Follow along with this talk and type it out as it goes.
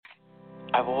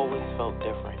I've always felt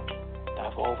different.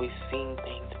 I've always seen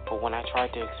things, but when I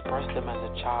tried to express them as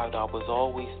a child, I was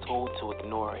always told to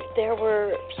ignore it. There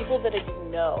were people that I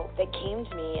didn't know that came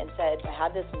to me and said, I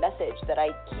have this message that I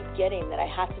keep getting that I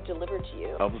have to deliver to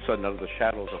you. All of a sudden, out of the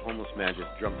shadows, a homeless man just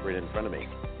jumped right in front of me.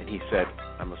 And he said,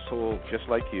 I'm a soul just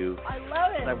like you. I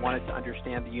love it. I wanted to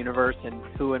understand the universe and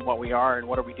who and what we are and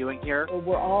what are we doing here.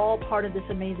 We're all part of this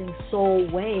amazing soul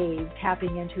wave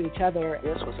tapping into each other.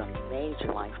 This was a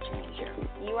major life changer.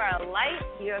 You are a light.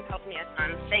 You have helped me a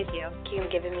ton. Thank you. You've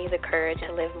given me the courage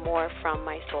to live more from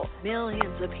my soul.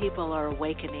 Millions of people are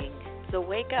awakening. So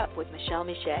wake up with Michelle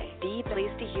Miche, the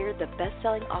place to hear the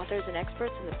best-selling authors and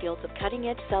experts in the fields of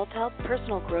cutting-edge self-help,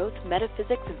 personal growth,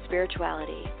 metaphysics, and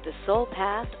spirituality. The soul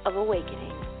path of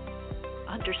awakening.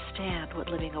 Understand what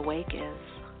living awake is.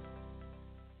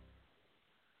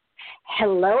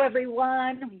 Hello,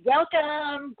 everyone.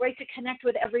 Welcome. Great to connect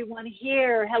with everyone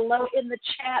here. Hello in the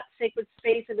chat, Sacred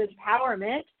Space of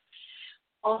Empowerment.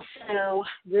 Also,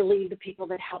 really the people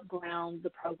that help ground the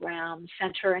program,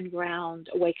 Center and Ground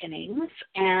Awakenings.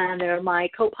 And they're my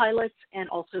co-pilots and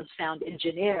also sound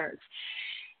engineers.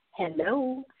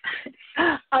 Hello.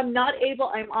 I'm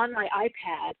on my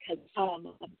iPad because I'm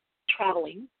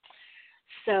traveling.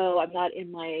 So I'm not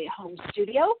in my home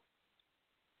studio.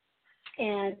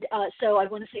 And so I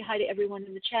want to say hi to everyone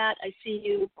in the chat. I see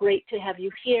you. Great to have you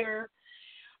here.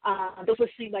 Those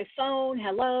listening by phone,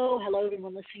 hello. Hello,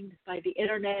 everyone listening by the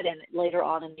internet and later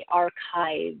on in the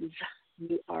archives.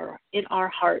 You are in our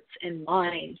hearts and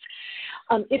minds.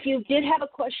 If you did have a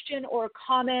question or a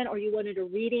comment or you wanted a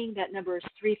reading, that number is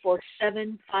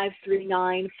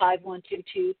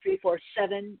 347-539-5122,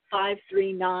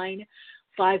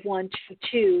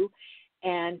 347-539-5122,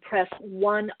 and press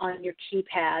 1 on your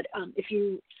keypad. If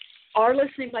you are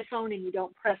listening by phone and you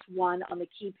don't press 1 on the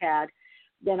keypad,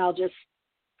 then I'll just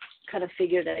kind of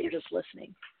figure that you're just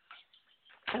listening.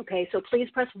 Okay, so please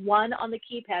press 1 on the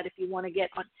keypad if you want to get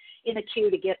in a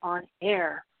queue to get on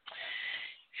air.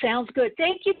 Sounds good.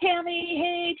 Thank you, Tammy.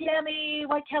 Hey, Tammy,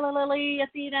 White Keller Lily,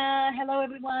 Athena. Hello,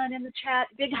 everyone in the chat.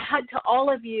 Big hug to all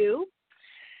of you.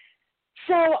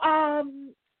 So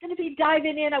I'm going to be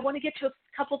diving in. I want to get to a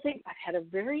couple things. I've had a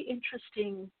very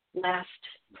interesting last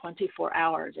 24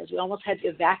 hours as we almost had to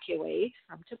evacuate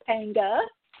from Topanga,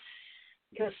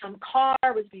 because some car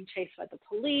was being chased by the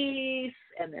police,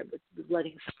 and it was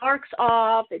letting sparks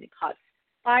off, and it caught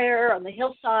fire on the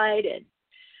hillside, and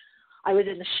I was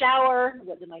in the shower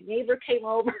when my neighbor came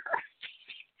over,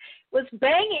 was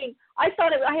banging. I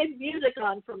had music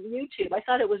on from YouTube. I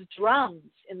thought it was drums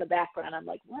in the background. I'm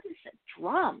like, what is it,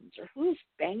 drums? Or who's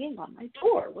banging on my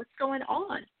door? What's going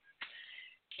on?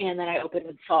 And then I opened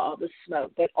and saw all the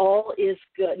smoke. But all is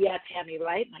good. Yeah, Tammy,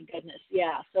 right? My goodness.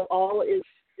 Yeah, so all is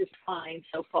fine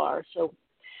so far, so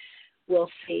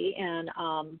we'll see. And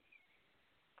I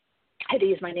had to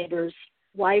use my neighbor's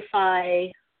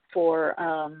Wi-Fi for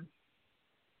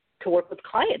to work with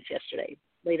clients yesterday.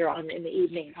 Later on in the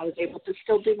evening, I was able to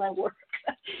still do my work.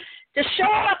 Just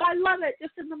show up, I love it,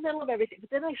 just in the middle of everything. But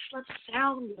then I slept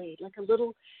soundly, like a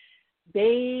little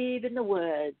babe in the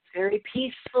woods, very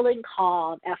peaceful and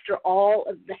calm after all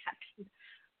of that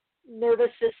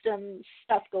nervous system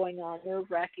stuff going on,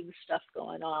 nerve-wracking stuff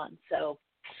going on. So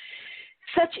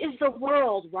such is the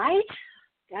world, right?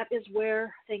 That is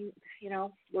where things,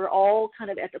 we're all kind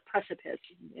of at the precipice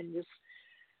and just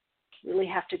really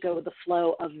have to go with the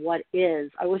flow of what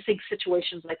is. I always think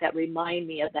situations like that remind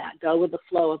me of that. Go with the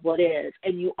flow of what is,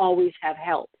 and you always have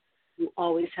help. You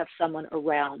always have someone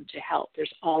around to help.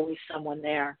 There's always someone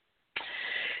there.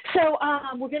 So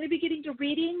we're going to be getting to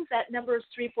readings. That number is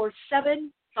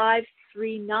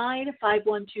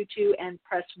 347-539-5122, and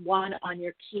press 1 on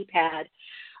your keypad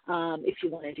if you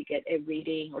wanted to get a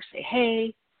reading or say,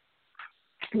 hey.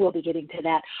 We'll be getting to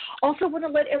that. Also want to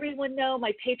let everyone know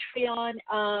my Patreon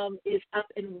is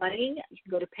up and running. You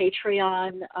can go to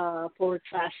Patreon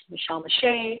 /Michelle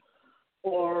Miche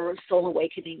or Soul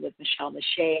Awakening with Michelle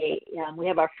Miche. We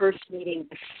have our first meeting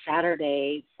this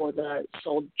Saturday for the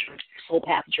Soul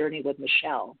Path Journey with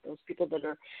Michelle, those people that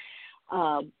are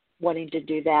wanting to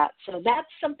do that. So that's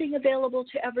something available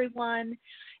to everyone.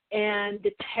 And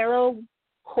the Tarot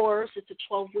course, it's a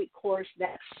 12-week course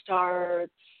that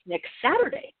starts next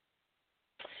Saturday.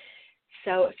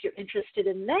 So if you're interested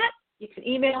in that, you can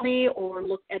email me or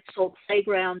look at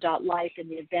soulplayground.life in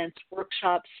the events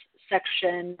workshops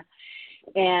section.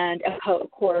 And of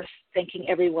course, thanking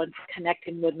everyone for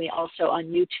connecting with me also on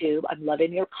YouTube. I'm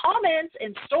loving your comments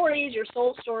and stories, your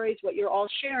soul stories, what you're all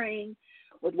sharing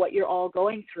with what you're all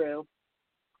going through.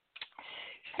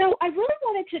 So I really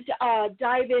wanted to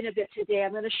dive in a bit today.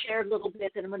 I'm going to share a little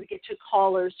bit, then I'm going to get to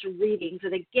callers to readings.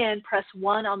 And again, press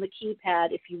 1 on the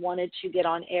keypad if you wanted to get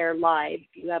on air live.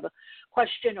 If you have a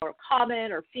question or a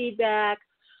comment or feedback,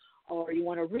 or you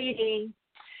want a reading.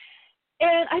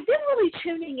 And I've been really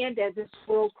tuning into this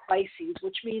world crisis,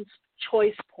 which means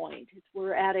choice point.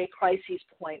 We're at a crisis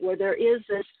point where there is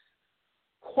this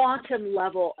quantum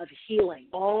level of healing.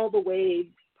 All the wave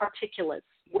particulates,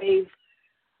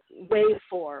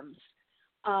 waveforms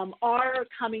are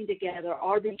coming together,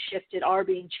 are being shifted, are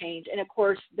being changed. And of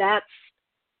course, that's,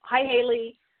 hi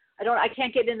Haley. I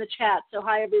can't get in the chat, so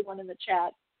hi everyone in the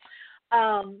chat.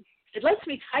 It lets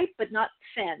me type but not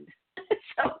send.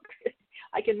 So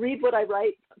I can read what I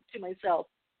write to myself.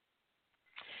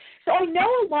 So I know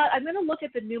a lot. I'm going to look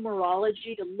at the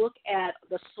numerology to look at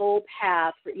the soul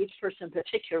path for each person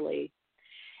particularly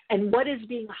and what is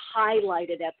being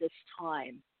highlighted at this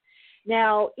time.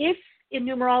 Now, if in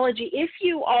numerology, if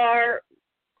you are,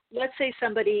 let's say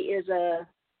somebody is a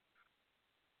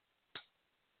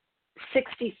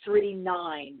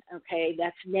 63-9, okay,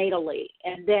 that's natally,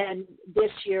 and then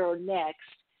this year or next,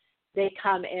 they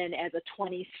come in as a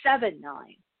 27-9,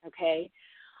 okay,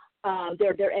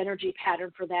 their energy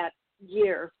pattern for that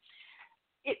year.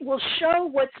 It will show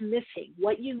what's missing,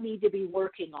 what you need to be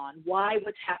working on, why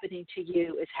what's happening to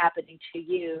you is happening to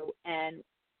you, and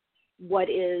what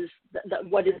is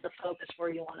the focus for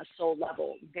you on a soul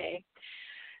level, okay?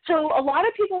 So a lot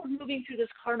of people are moving through this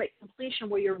karmic completion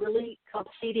where you're really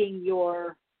completing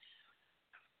your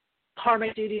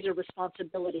karmic duties or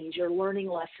responsibilities, your learning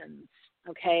lessons,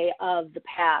 okay, of the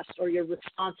past, or your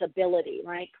responsibility,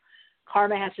 right?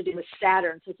 Karma has to do with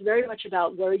Saturn, so it's very much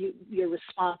about your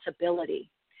responsibility.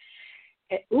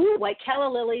 Ooh, like Kella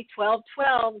Lily,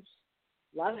 12-12.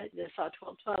 Love it. Just saw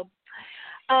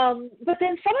 12-12. But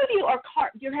then some of you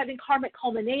you're having karmic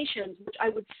culminations, which I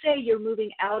would say you're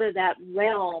moving out of that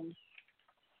realm.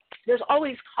 There's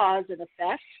always cause and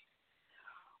effect,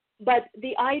 but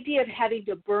the idea of having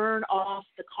to burn off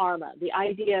the karma, the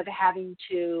idea of having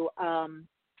to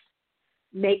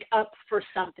make up for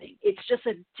something, it's just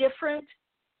a different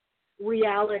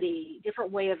reality, different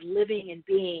way of living and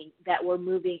being that we're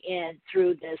moving in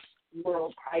through this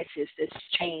world crisis, this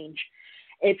change.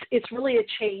 It's really a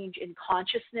change in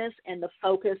consciousness and the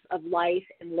focus of life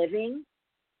and living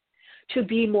to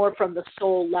be more from the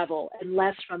soul level and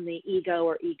less from the ego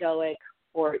or egoic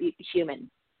or human,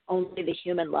 only the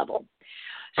human level.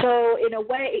 So in a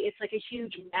way, it's like a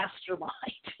huge mastermind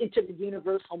into the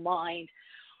universal mind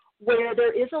where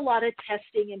there is a lot of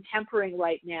testing and tempering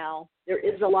right now. There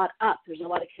is a lot up. There's a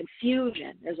lot of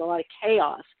confusion. There's a lot of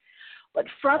chaos. But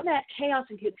from that chaos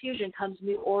and confusion comes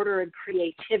new order and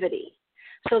creativity.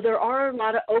 So there are a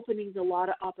lot of openings, a lot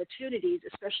of opportunities,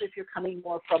 especially if you're coming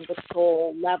more from the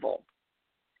soul level.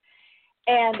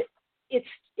 And it's,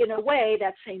 in a way,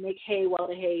 that's saying make hay while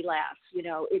the hay lasts. You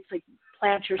know, it's like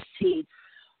plant your seeds.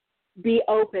 Be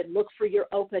open. Look for your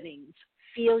openings.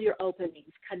 Feel your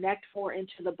openings. Connect more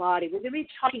into the body. We're going to be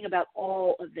talking about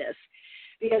all of this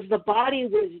because the body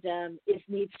wisdom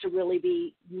needs to really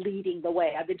be leading the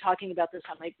way. I've been talking about this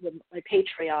on my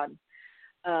Patreon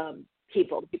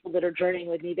people that are journeying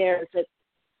with me there, is that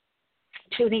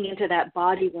tuning into that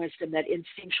body wisdom, that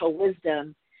instinctual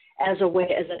wisdom as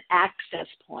an access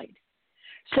point.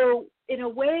 So in a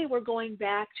way, we're going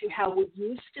back to how it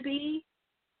used to be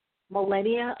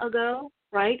millennia ago,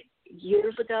 right?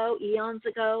 Years ago, eons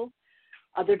ago,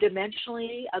 other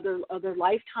dimensionally, other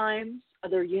lifetimes,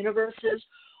 other universes,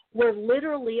 where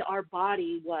literally our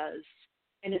body was,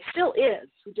 and it still is,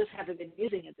 we just haven't been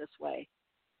using it this way,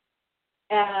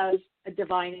 as a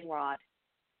divining rod,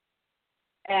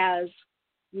 as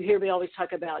you hear me always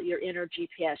talk about your inner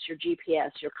GPS,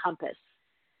 your compass.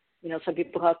 You know, some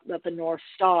people talk about the North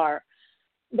Star,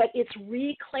 but it's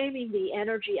reclaiming the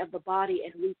energy of the body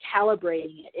and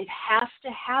recalibrating it. It has to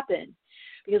happen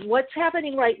because what's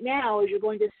happening right now is you're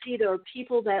going to see there are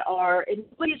people that are, and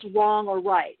nobody's wrong or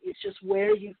right. It's just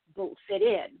where you fit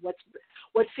in,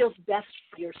 what feels best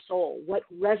for your soul, what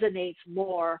resonates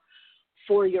more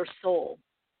for your soul,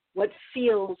 what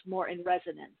feels more in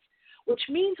resonance, which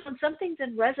means when something's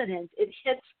in resonance, it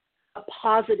hits a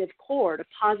positive chord, a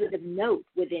positive note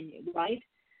within you, right?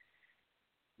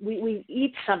 We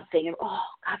eat something and, oh,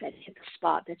 God, that hit the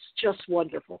spot. That's just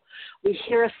wonderful. We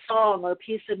hear a song or a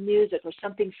piece of music or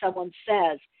something someone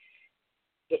says.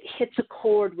 It hits a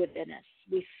chord within us.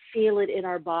 We feel it in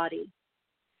our body.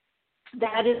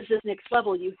 That is the next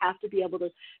level. You have to be able to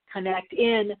connect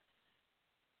in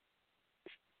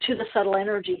to the subtle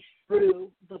energy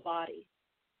through the body.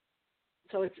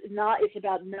 So it's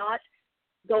about not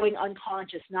going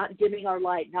unconscious, not dimming our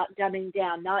light, not dumbing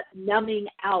down, not numbing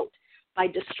out by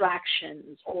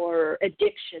distractions or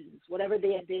addictions, whatever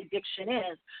the addiction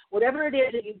is, whatever it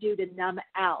is that you do to numb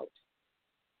out,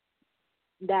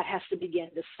 that has to begin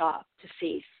to stop, to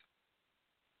cease.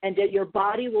 And that your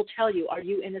body will tell you, are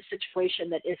you in a situation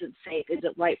that isn't safe,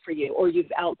 isn't right for you, or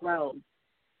you've outgrown.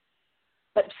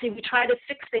 But see, we try to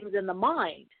fix things in the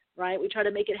mind, right? We try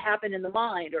to make it happen in the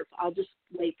mind, or I'll just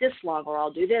wait this long, or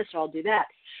I'll do this, or I'll do that.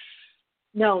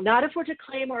 No, not if we're to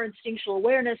claim our instinctual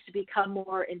awareness to become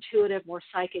more intuitive, more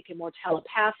psychic, and more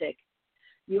telepathic.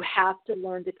 You have to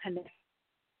learn to connect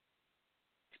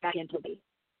back into the,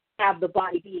 have the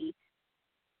body be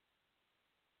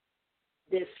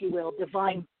this, you will,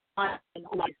 divine life,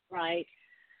 right?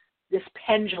 This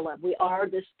pendulum. We are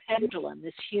this pendulum,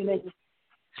 this human,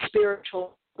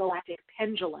 spiritual, galactic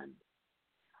pendulum.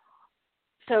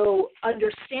 So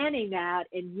understanding that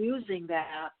and using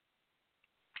that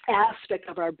aspect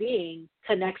of our being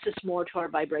connects us more to our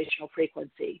vibrational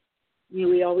frequency.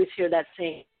 We always hear that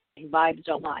saying, vibes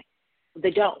don't lie.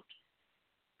 They don't,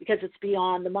 because it's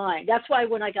beyond the mind. That's why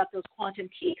when I got those quantum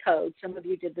key codes, some of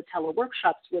you did the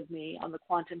teleworkshops with me on the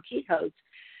quantum key codes,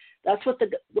 that's what the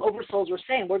oversouls were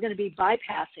saying. We're going to be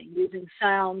bypassing, using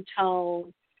sound,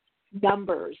 tone,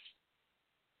 numbers,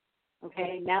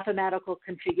 okay, mathematical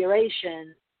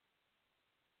configuration.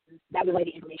 That was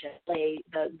the information.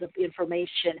 The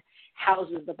information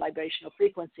houses the vibrational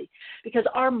frequency, because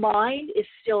our mind is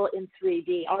still in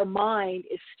 3D. Our mind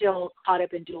is still caught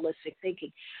up in dualistic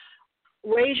thinking.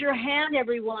 Raise your hand,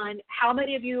 everyone. How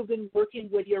many of you have been working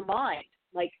with your mind,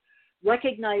 like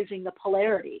recognizing the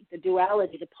polarity, the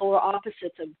duality, the polar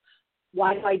opposites of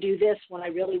why do I do this when I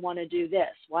really want to do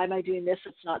this? Why am I doing this?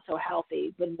 It's not so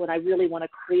healthy when I really want to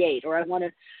create, or I want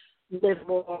to live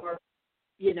more,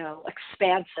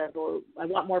 expansive, or I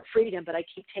want more freedom, but I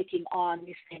keep taking on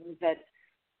these things that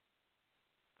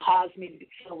cause me to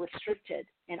feel restricted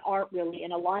and aren't really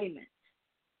in alignment.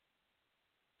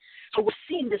 So we're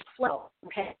seeing this flow,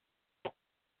 okay?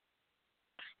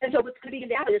 And so what's going to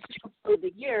be now is through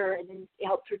the year and then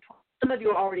out through, some of you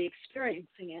are already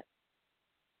experiencing it.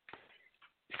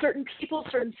 Certain people,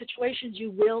 certain situations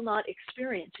you will not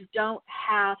experience. You don't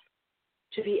have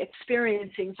to be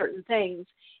experiencing certain things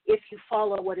if you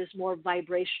follow what is more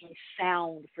vibrationally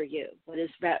sound for you, what is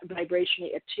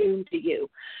vibrationally attuned to you.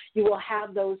 You will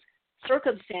have those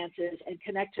circumstances and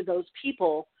connect to those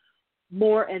people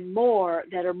more and more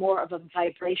that are more of a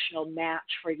vibrational match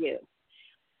for you.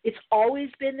 It's always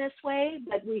been this way,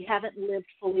 but we haven't lived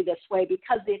fully this way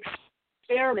because the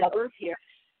experiment of Earth here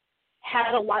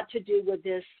had a lot to do with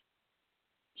this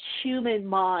human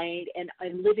mind and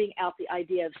living out the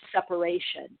idea of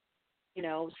separation,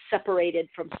 separated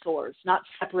from source, not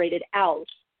separated out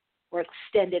or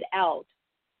extended out,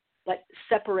 but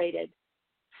separated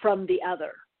from the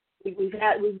other.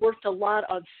 We've worked a lot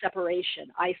on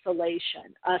separation,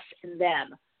 isolation, us and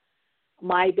them.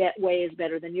 My way is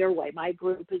better than your way. My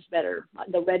group is better.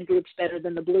 The red group's better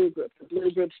than the blue group. The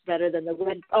blue group's better than the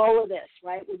red. All of this,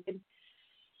 right?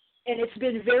 And it's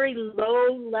been very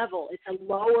low level. It's a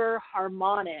lower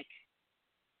harmonic.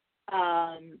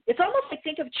 It's almost like,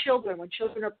 think of children. When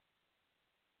children are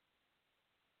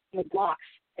in blocks,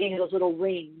 those little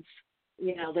rings,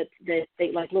 that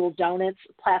they like little donuts,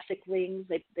 plastic rings.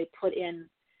 They put in,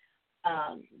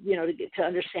 to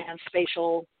understand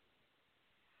spatial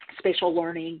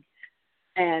learning,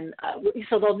 and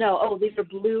so they'll know. Oh, these are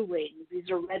blue rings.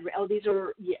 These are red. Oh, these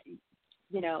are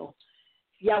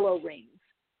yellow rings.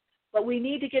 But we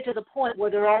need to get to the point where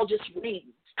they're all just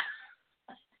rings.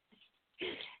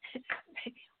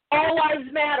 All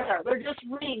lives matter. They're just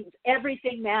rings.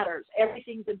 Everything matters.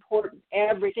 Everything's important.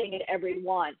 Everything and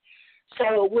everyone.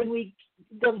 So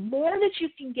the more that you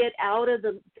can get out of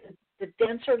the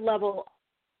denser level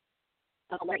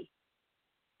of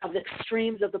the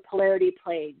extremes of the polarity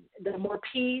plane, the more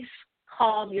peace,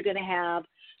 calm you're going to have,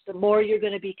 the more you're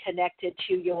going to be connected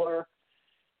to your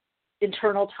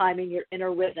internal timing, your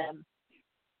inner rhythm,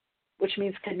 which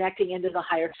means connecting into the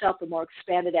higher self, the more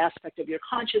expanded aspect of your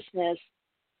consciousness,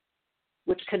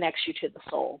 which connects you to the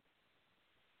soul.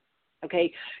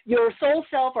 Okay, your soul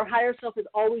self or higher self is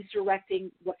always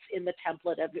directing what's in the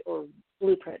template or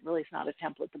blueprint. Really, it's not a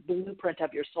template, the blueprint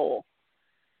of your soul,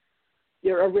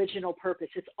 your original purpose.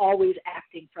 It's always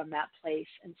acting from that place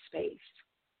and space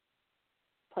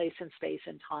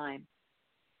and time.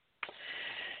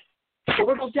 So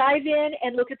we're going to dive in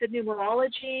and look at the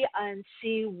numerology and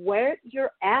see where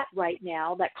you're at right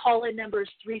now. That call-in number is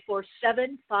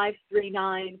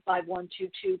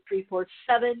 347-539-5122,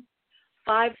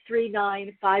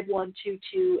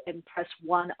 539-5122 and press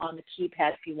 1 on the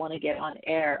keypad if you want to get on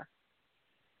air.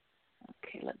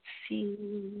 Okay, let's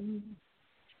see.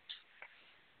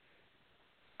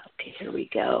 Okay, here we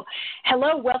go.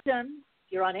 Hello, welcome.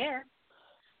 You're on air.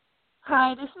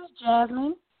 Hi, this is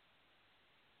Jasmine.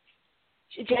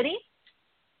 Jenny?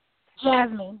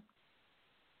 Jasmine.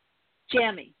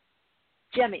 Jamie.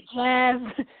 Jemmy.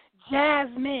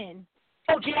 Jasmine.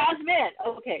 Oh, Jasmine.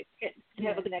 Oh, okay. You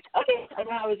have a connection. Okay, I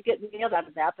don't know how I was getting nailed out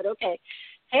of that, but okay.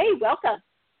 Hey, welcome.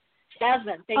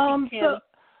 Jasmine, thank you, Kim.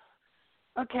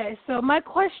 So my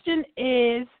question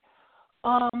is,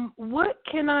 what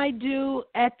can I do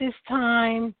at this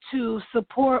time to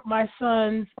support my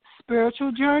son's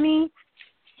spiritual journey?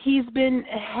 He's been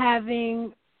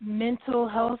having mental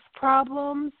health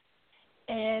problems,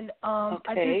 and I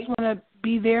just want to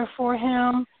be there for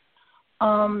him.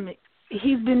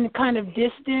 He's been kind of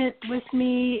distant with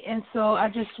me, and so I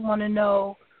just want to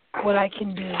know what I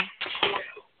can do.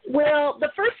 Well,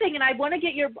 the first thing, and I want to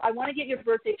get your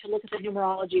birthday to look at the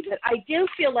numerology, but I do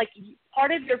feel like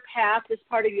part of your path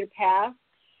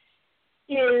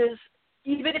is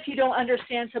even if you don't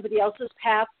understand somebody else's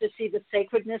path, to see the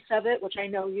sacredness of it, which I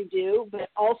know you do, but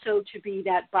also to be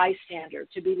that bystander,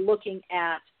 to be looking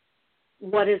at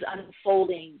what is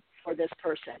unfolding for this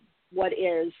person.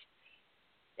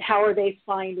 How are they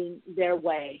finding their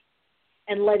way?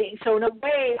 And so in a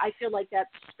way, I feel like that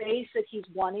space that he's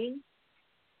wanting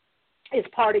is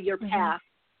part of your path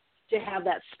to have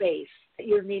that space.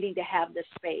 You're needing to have this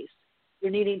space.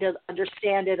 You're needing to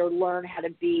understand it or learn how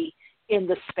to be in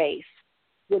the space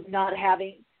with not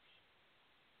having,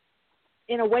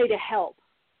 in a way, to help.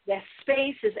 The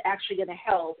space is actually going to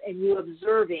help, and you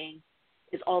observing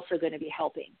is also going to be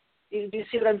helping. Do you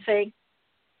see what I'm saying?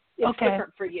 It's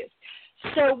different for you.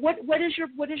 So what is your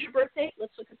birthday?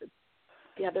 Let's look at the.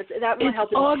 Yeah, that will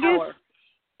help. Power.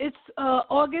 It's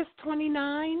August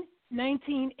 29,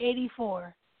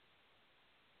 1984.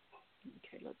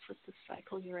 Okay, let's look at the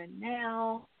cycle you're in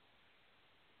now.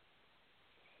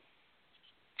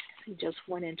 You just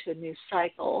went into a new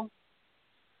cycle.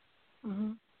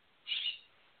 Mm-hmm.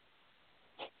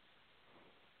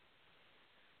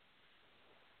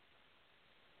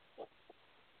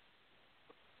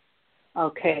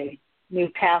 Okay, new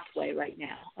pathway right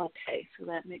now. Okay, so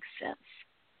that makes sense.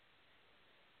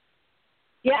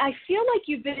 Yeah, I feel like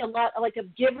you've been a lot like a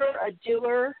giver, a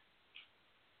doer.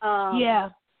 Yeah.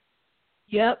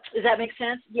 Yep. Does that make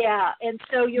sense? Yeah, and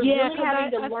so you're really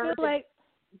having to learn. I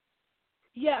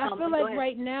feel like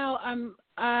right now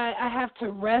I have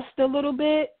to rest a little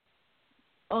bit.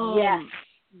 Yes.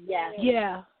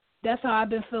 Yeah, that's how I've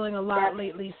been feeling a lot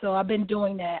lately. So I've been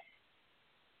doing that.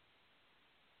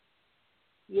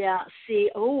 Yeah. See.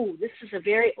 Oh, this is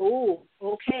okay.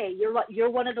 You're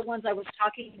one of the ones I was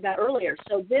talking about earlier.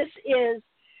 So this is.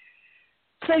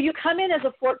 So you come in as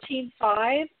a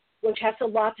 14-5, which has a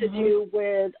lot to do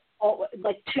with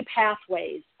two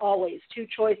pathways. Always 2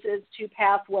 choices, 2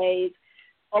 pathways.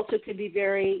 Also can be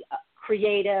very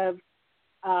creative.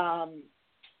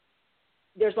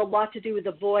 There's a lot to do with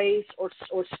the voice or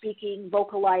speaking,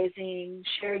 vocalizing,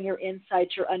 sharing your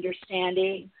insights, your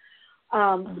understanding.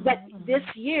 But this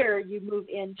year you move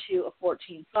into a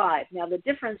 14-5. Now the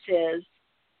difference is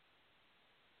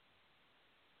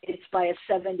it's by a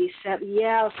 77.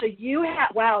 Yeah, so you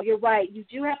have, you're right. You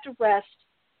do have to rest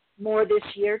more this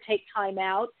year, take time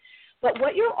out. But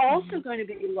what you're also going to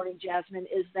be learning, Jasmine,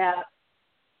 is that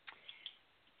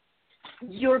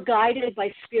you're guided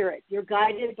by spirit. You're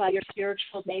guided by your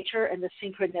spiritual nature and the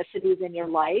synchronicities in your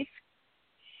life.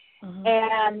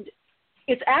 And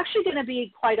it's actually going to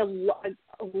be quite a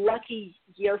lucky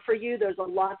year for you. There's a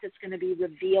lot that's going to be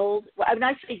revealed. Well, when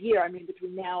I say year, I mean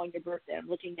between now and your birthday. I'm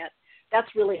looking at,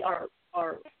 that's really our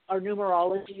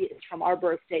numerology. It's from our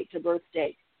birth date to birth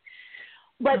date.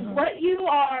 But what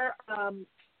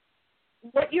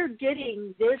you're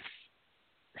getting this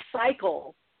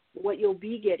cycle, what you'll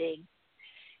be getting,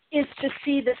 is to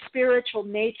see the spiritual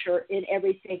nature in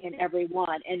everything and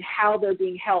everyone and how they're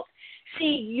being helped.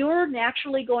 See, you're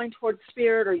naturally going towards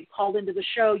spirit, or you called into the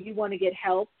show, you want to get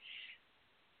help.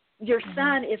 Your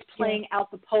son is playing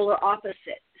out the polar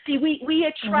opposite. See, we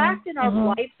attract in our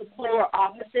life the polar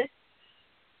opposite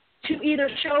to either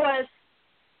show us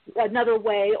another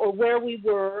way or where we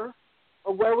were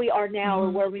or where we are now or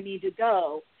where we need to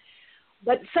go.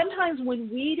 But sometimes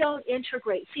when we don't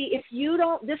integrate, if you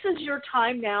don't, this is your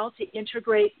time now to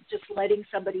integrate just letting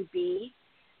somebody be.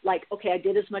 Like, okay, I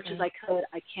did as much as I could.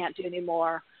 I can't do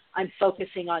anymore. I'm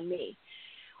focusing on me.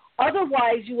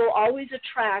 Otherwise, you will always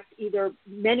attract either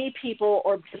many people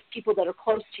or just people that are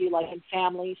close to you, like in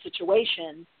family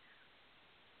situations,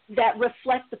 that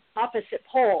reflect the opposite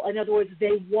pole. In other words,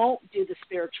 they won't do the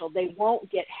spiritual. They won't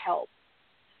get help.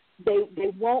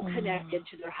 They won't connect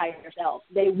into their higher self.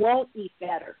 They won't eat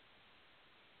better.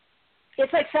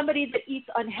 It's like somebody that eats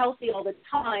unhealthy all the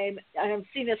time. I've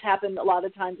seen this happen a lot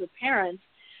of times with parents,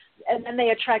 and then they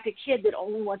attract a kid that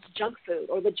only wants junk food,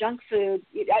 or the junk food.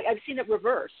 I've seen it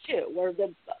reverse too, where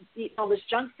they eat all this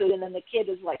junk food, and then the kid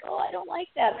is like, "Oh, I don't like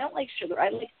that. I don't like sugar. I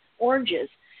like oranges."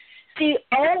 See,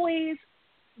 always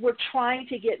we're trying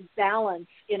to get balance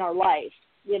in our life.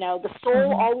 You know, the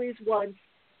soul always wants.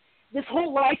 This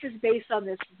whole life is based on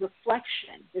this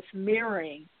reflection, this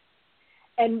mirroring.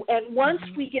 And once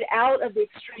we get out of the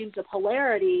extremes of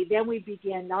polarity, then we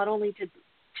begin not only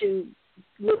to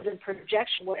live in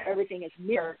projection where everything is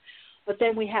mirrored, but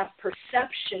then we have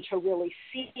perception to really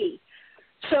see.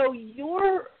 So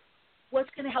what's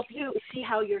going to help you is see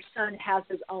how your son has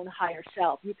his own higher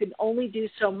self. You can only do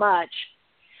so much.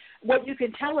 What you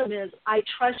can tell him is, I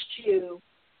trust you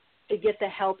to get the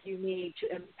help you need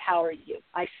to empower you.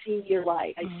 I see your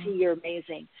light. I see you're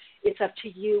amazing. It's up to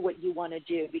you what you want to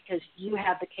do, because you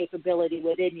have the capability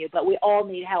within you. But we all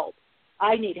need help.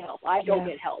 I need help. I don't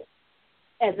get help.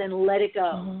 And then let it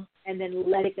go. And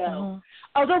then let it go.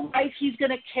 Otherwise, he's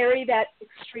going to carry that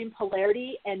extreme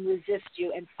polarity and resist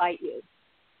you and fight you.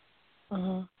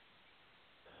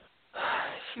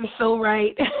 You're so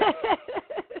right.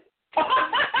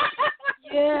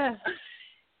 Yeah.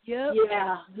 Yep.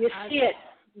 Yeah. You see it.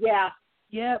 Yeah.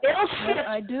 Yep. It'll shift.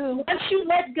 I do. Once you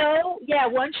let go,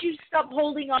 once you stop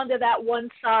holding on to that one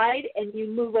side and you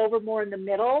move over more in the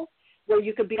middle, where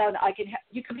you could be on,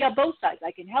 you could be on both sides.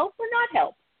 I can help or not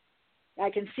help. I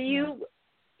can see you,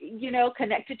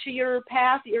 connected to your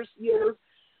path. Your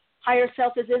higher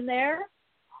self is in there,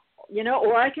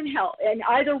 or I can help. And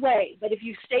either way, but if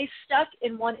you stay stuck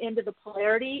in one end of the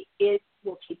polarity, it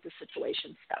will keep the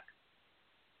situation stuck.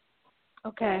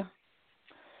 Okay.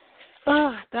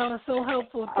 Oh, that was so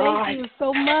helpful. Thank you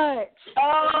so much.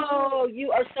 Oh,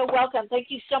 you are so welcome.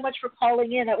 Thank you so much for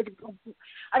calling in.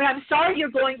 I'm sorry you're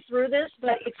going through this,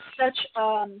 but it's such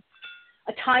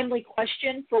a timely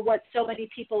question for what so many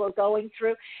people are going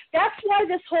through. That's why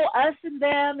this whole us and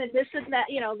them and this and that,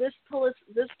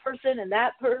 this person and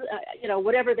that person,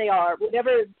 whatever they are,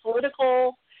 whatever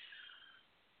political,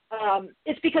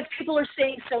 it's because people are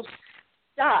staying so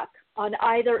stuck on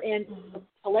either end of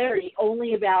polarity,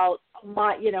 only about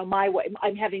my way.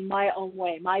 I'm having my own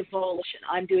way, my volition.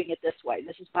 I'm doing it this way.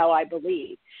 This is how I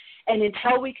believe. And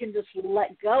until we can just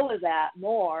let go of that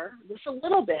more, just a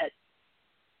little bit,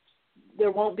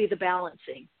 there won't be the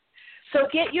balancing. So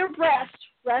get your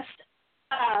rest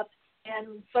up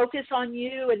and focus on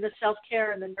you and the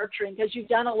self-care and the nurturing, because you've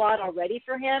done a lot already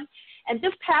for him. And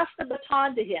just pass the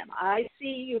baton to him. I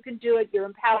see you can do it. You're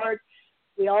empowered.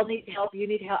 We all need help. You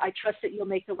need help. I trust that you'll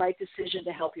make the right decision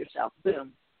to help yourself.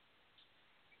 Boom.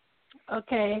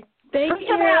 Okay. Thank Freak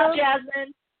you. him out,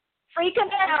 Jasmine. Freak him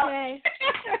out. Okay.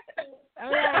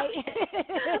 All right.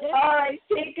 All right.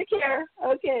 Take good care.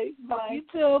 Okay. Bye. You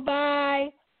too. Bye.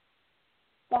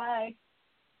 Bye.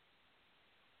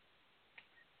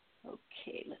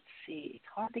 Okay. Let's see. It's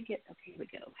hard to get. Okay, here we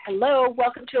go. Hello.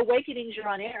 Welcome to Awakenings. You're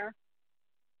on air.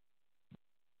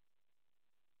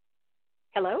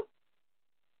 Hello?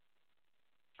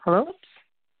 Hello? Oops.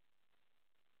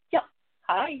 Yep.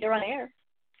 Hi, you're on air.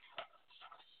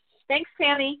 Thanks,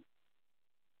 Tammy.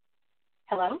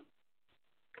 Hello?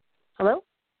 Hello?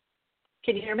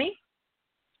 Can you hear me?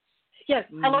 Yes.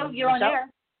 Hello, you're on air.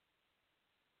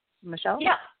 Michelle?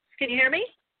 Yeah. Can you hear me?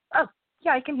 Oh,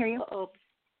 yeah, I can hear you. Uh-oh.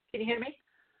 Can you hear me?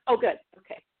 Oh, good.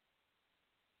 Okay.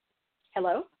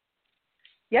 Hello?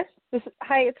 Yes?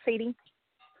 Hi, it's Sadie.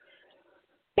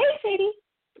 Hey, Sadie.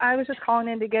 I was just calling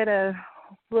in to get a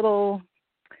little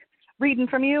reading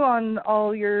from you on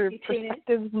all your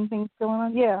perspectives and things going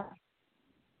on. Yeah.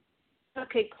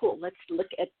 Okay, cool. Let's look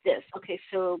at this. Okay,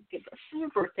 so give us your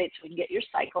birth date so we can get your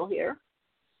cycle here.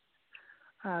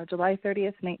 July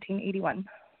 30th, 1981.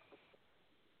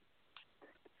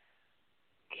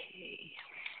 Okay.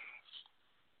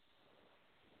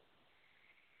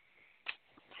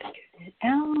 Figure it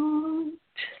out.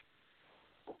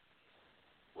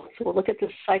 So we'll look at the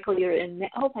cycle you're in now.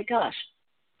 Oh, my gosh.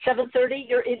 7:30,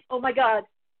 you're in. Oh, my God.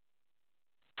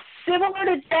 Similar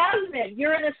to Jasmine,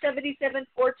 you're in a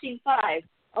 77-14-5.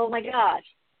 Oh, my gosh.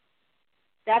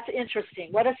 That's interesting.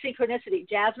 What a synchronicity.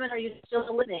 Jasmine, are you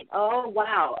still listening? Oh,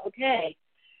 wow. Okay.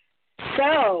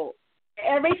 So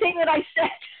everything that I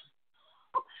said,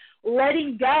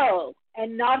 letting go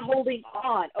and not holding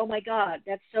on. Oh, my God.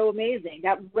 That's so amazing.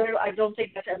 I don't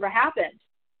think that's ever happened.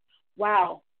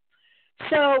 Wow.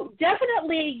 So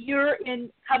definitely you're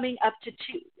coming up to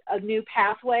a new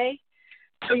pathway.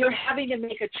 So you're having to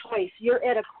make a choice. You're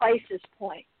at a crisis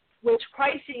point, which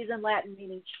crises in Latin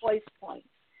meaning choice points.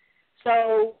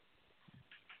 So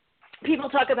people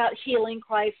talk about healing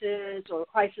crisis or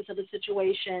crisis of a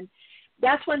situation.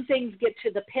 That's when things get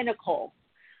to the pinnacle.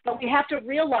 But we have to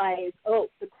realize,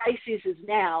 the crisis is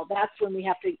now. That's when we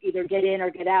have to either get in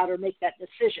or get out or make that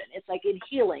decision. It's like in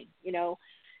healing, a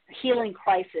healing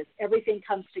crisis. Everything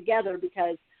comes together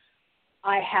because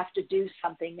I have to do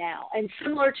something now. And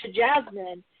similar to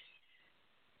Jasmine,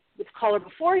 the caller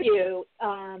before you,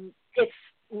 it's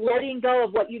letting go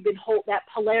of what you've been that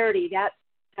polarity, that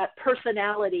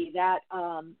personality, that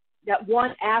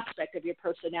one aspect of your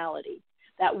personality,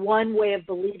 that one way of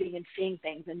believing and seeing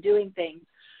things and doing things.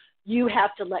 You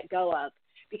have to let go of,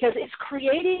 because it's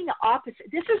creating the opposite.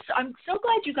 I'm so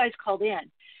glad you guys called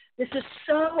in. This is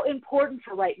so important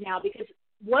for right now, because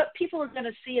what people are going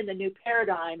to see in the new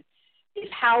paradigm is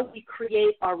how we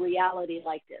create our reality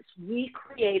like this. We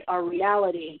create our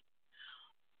reality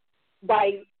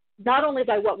not only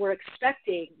by what we're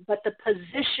expecting, but the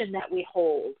position that we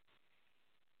hold.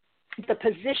 The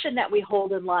position that we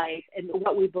hold in life and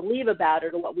what we believe about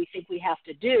it or what we think we have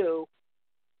to do,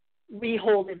 we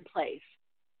hold in place.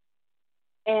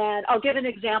 And I'll give an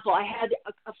example. I had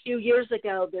a few years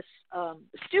ago this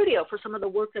studio for some of the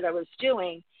work that I was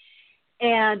doing,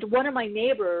 and one of my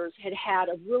neighbors had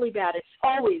a really bad, it's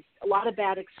always a lot of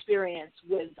bad experience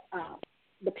with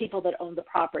the people that own the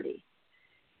property.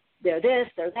 They're this,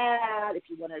 they're that. If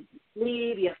you want to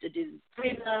leave, you have to do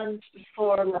 3 months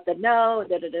before, let them know,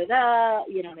 da-da-da-da.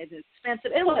 It's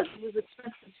expensive. It was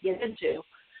expensive to get into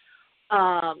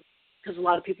because a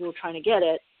lot of people were trying to get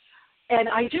it. And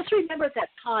I just remember at that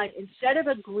time, instead of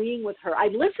agreeing with her, I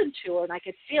listened to her and I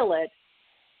could feel it.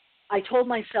 I told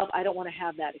myself I don't want to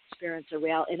have that experience or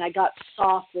reality, and I got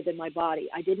soft within my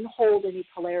body. I didn't hold any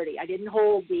polarity. I didn't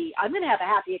hold I'm going to have a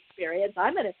happy experience.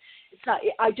 I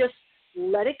just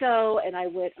let it go, and I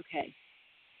went, okay,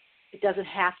 it doesn't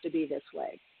have to be this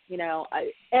way,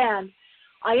 and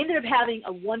I ended up having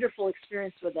a wonderful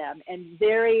experience with them, and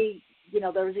there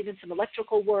was even some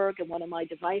electrical work, and one of my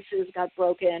devices got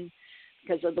broken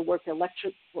because of the work the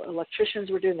electricians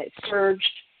were doing. It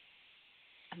surged,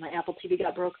 and my Apple TV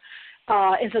got broke,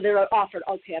 and so they were offered,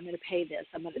 okay, I'm going to pay this.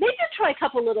 They did try a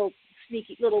couple little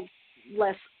sneaky, little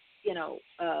less,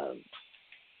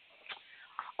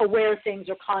 aware things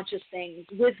or conscious things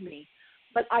with me,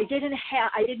 but I didn't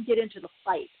get into the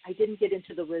fight. I didn't get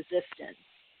into the resistance.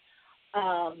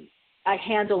 I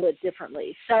handled it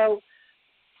differently. So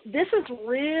this is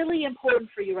really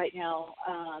important for you right now,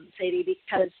 Sadie,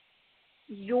 because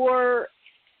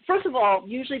first of all,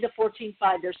 usually the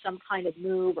 14-5, there's some kind of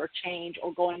move or change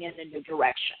or going in a new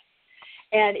direction.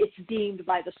 And it's deemed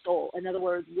by the soul. In other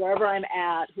words, wherever I'm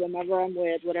at, whomever I'm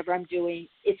with, whatever I'm doing,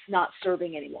 it's not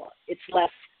serving anymore. It's less.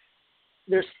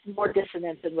 There's more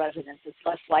dissonance and resonance. It's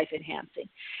less life-enhancing.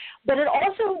 But it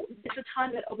also is a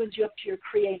time that opens you up to your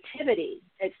creativity.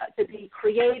 It's to be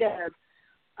creative.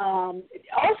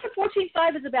 Also,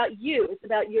 14-5 is about you. It's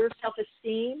about your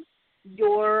self-esteem,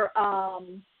 your how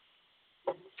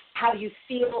you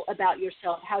feel about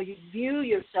yourself, how you view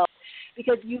yourself,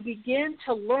 because you begin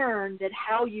to learn that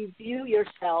how you view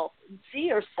yourself and see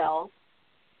yourself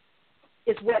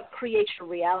is what creates your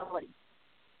reality.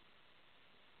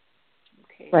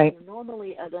 Right. So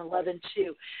normally at 11-2.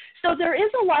 So there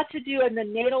is a lot to do in the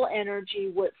natal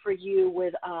energy for you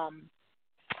with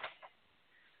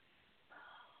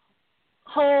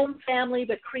home, family,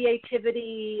 but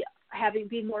creativity,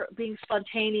 being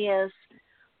spontaneous,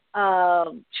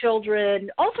 children,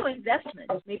 also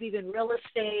investments, maybe even real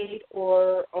estate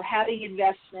or having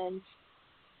investments,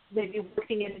 maybe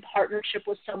working in partnership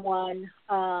with someone.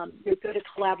 You're good at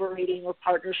collaborating or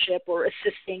partnership or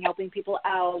assisting, helping people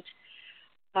out.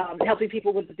 Helping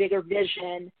people with a bigger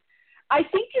vision. I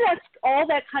think that's all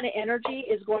that kind of energy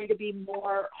is going to be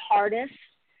more harnessed,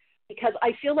 because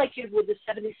I feel like with the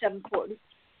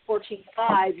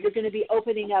 77-14-5, you're going to be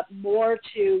opening up more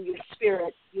to your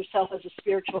spirit, yourself as a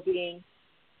spiritual being,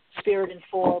 spirit and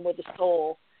form with the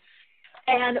soul,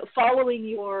 and following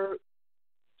your,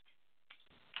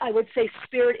 I would say,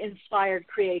 spirit-inspired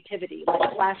creativity,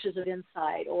 like flashes of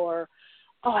insight or,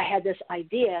 I had this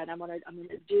idea and I'm gonna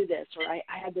do this, or I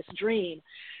had this dream.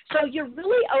 So you're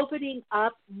really opening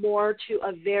up more to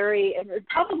and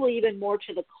probably even more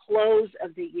to the close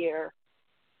of the year,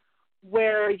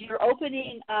 where you're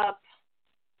opening up.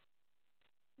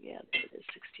 Yeah, it is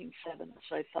 16/7. That's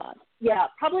what I thought. Yeah,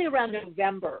 probably around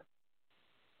November.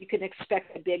 you can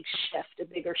expect a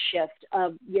bigger shift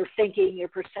of your thinking, your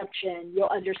perception. You'll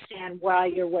understand why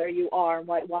you're where you are and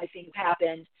why things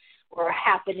happened or are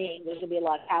happening. There's going to be a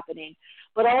lot happening.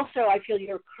 But also, I feel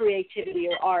your creativity,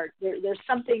 your art, there's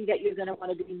something that you're going to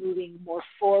want to be moving more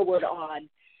forward on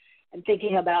and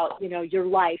thinking about, your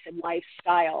life and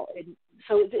lifestyle. And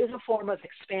so it is a form of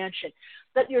expansion.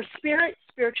 But your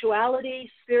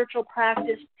spirituality, spiritual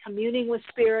practice, communing with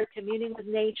spirit, communing with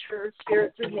nature,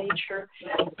 spirit through nature,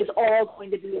 is all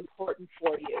going to be important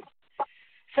for you.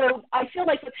 So I feel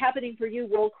like what's happening for you,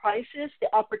 World Crisis,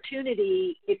 the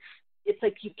opportunity, it's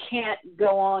like you can't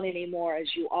go on anymore as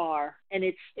you are. And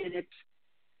it's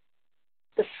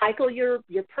the cycle, your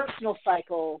personal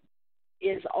cycle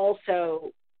is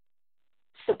also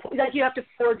support, like you have to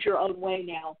forge your own way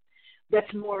now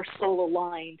that's more soul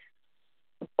aligned.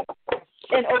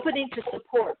 And opening to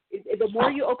support. The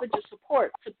more you open to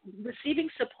support, receiving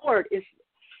support is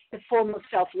a form of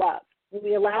self-love. When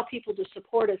we allow people to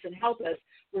support us and help us,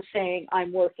 we're saying,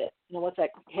 I'm worth it. What's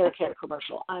that hair care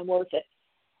commercial? I'm worth it.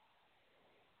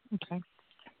 Okay.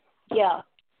 Yeah.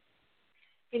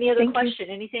 Any other Thank question?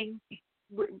 You. Anything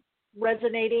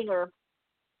resonating or?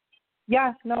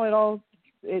 Yeah, no,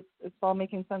 it's all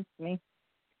making sense to me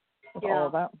with all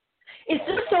of that. It's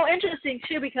just so interesting,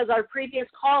 too, because our previous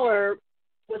caller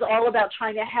was all about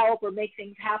trying to help or make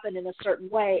things happen in a certain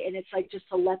way, and it's like just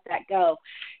to let that go.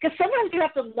 Because sometimes you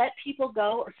have to let people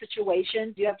go or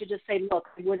situations. You have to just say, look,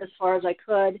 I went as far as I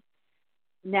could.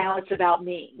 Now it's about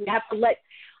me. You have to let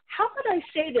 – how could I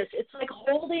say this? It's like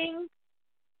holding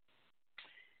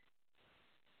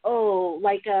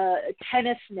like a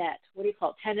tennis net. What do you call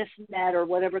it? Tennis net or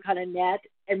whatever kind of net,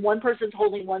 and one person's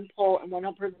holding one pole and one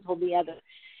person's holding the other.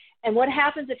 And what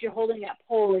happens if you're holding that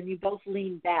pole and you both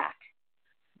lean back?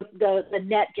 The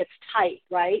net gets tight,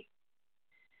 right?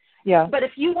 Yeah. But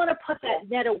if you want to put that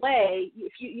net away,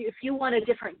 if you want a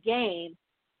different game,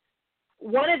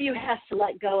 one of you has to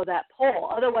let go of that pole.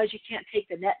 Otherwise, you can't take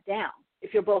the net down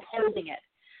if you're both holding it.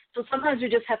 So sometimes you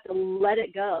just have to let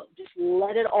it go. Just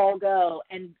let it all go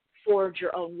and forge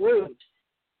your own route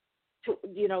to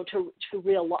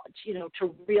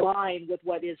realign with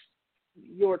what is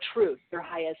your truth, your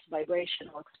highest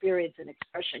vibrational experience and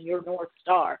expression, your North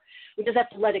Star. We just have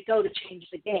to let it go to change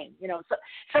the game. So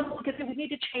someone could say, we need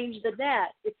to change the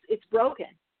net. It's broken,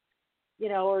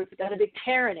 or it's got a big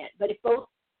tear in it. But if both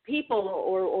people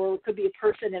or it could be a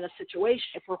person in a situation,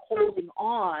 if we're holding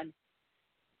on,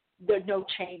 no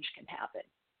change can happen.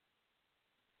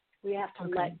 We have to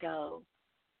let go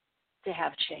to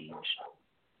have change.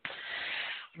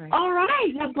 Right. All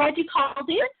right. I'm glad you called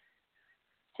in.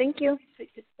 Thank you.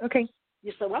 Okay.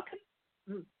 You're so welcome.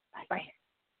 Bye.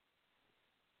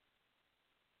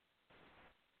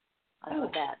 I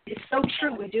love that. It's so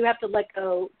true. We do have to let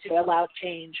go to allow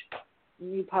change.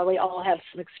 You probably all have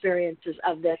some experiences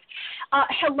of this.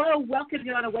 Hello. Welcome.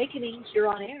 You're on Awakenings. You're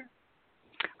on air.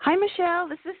 Hi, Michelle.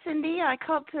 This is Cindy. I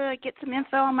called to get some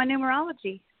info on my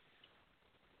numerology.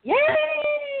 Yay,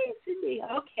 Cindy.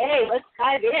 Okay, let's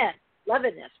dive in.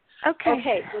 Loving this.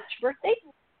 Okay, what's your birthday?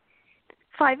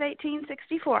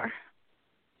 5/18/64. Okay,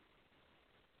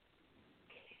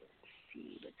 let's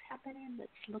see what's happening.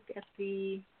 Let's look at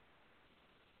the...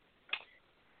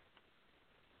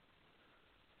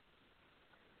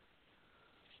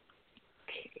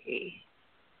 Okay.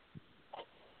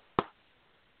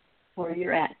 Where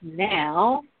you're at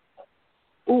now.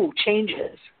 Ooh,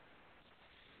 changes.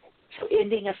 So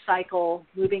ending a cycle,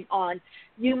 moving on.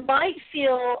 You might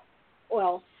feel,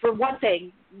 well, for one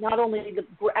thing, not only the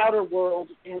outer world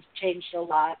has changed a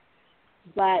lot,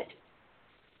 but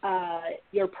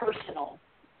your personal.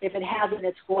 If it hasn't,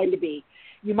 it's going to be.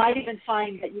 You might even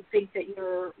find that you think that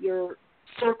your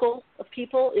circle of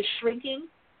people is shrinking.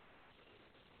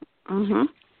 Mm-hmm.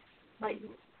 Might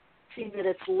seem that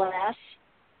it's less.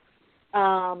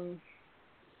 Let's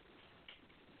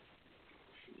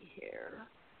see here.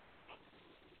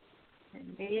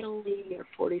 And natally, you're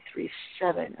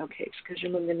 43.7. Okay, it's because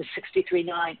you're moving into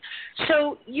 63.9.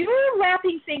 So you're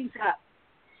wrapping things up.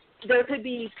 There could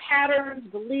be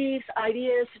patterns, beliefs,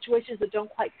 ideas, situations that don't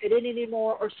quite fit in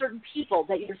anymore, or certain people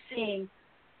that you're seeing,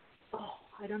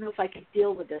 I don't know if I can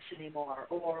deal with this anymore,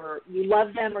 or you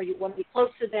love them or you want to be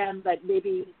close to them, but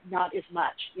maybe not as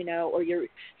much, or you're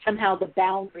somehow the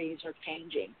boundaries are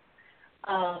changing.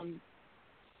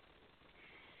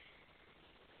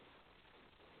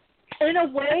 In a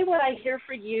way, what I hear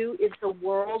for you is the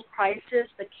world crisis,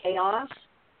 the chaos,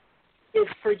 is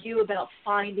for you about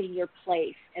finding your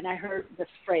place. And I heard this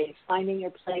phrase, finding your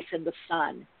place in the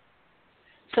sun.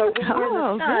 So when we're in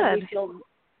the sun, we feel,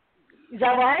 is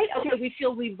that right? Okay, we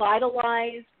feel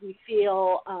revitalized. We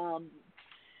feel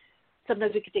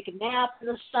Sometimes we can take a nap in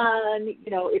the sun.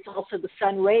 You know, it's also the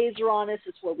sun rays are on us.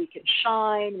 It's where we can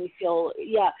shine. We feel,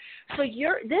 So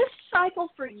this cycle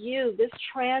for you, this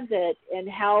transit, and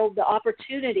how the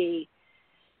opportunity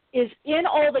is in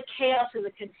all the chaos and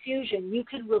the confusion, you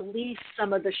can release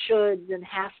some of the shoulds and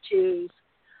have tos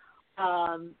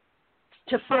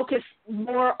to focus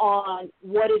more on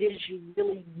what it is you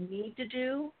really need to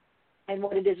do and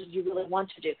what it is you really want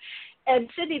to do. And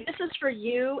Cindy, this is for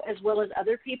you as well as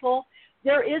other people.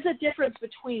 There is a difference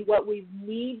between what we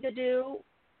need to do,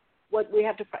 what we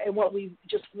have to, and what we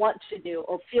just want to do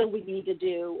or feel we need to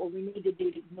do or we need to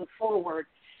do to move forward.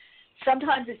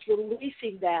 Sometimes it's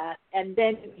releasing that and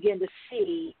then you begin to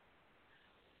see,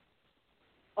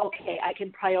 okay, I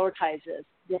can prioritize this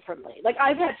differently. Like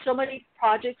I've had so many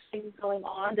projects, things going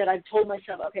on that I've told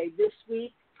myself, okay, this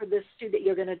week for this student,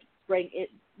 you're going to bring it,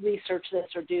 research this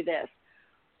or do this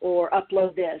or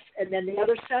upload this. And then the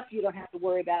other stuff you don't have to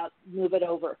worry about, move it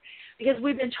over. Because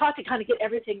we've been taught to kind of get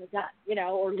everything done, you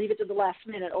know, or leave it to the last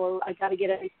minute, or I got to get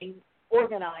everything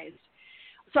organized.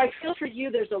 So I feel for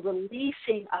you there's a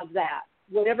releasing of that,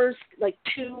 whatever's like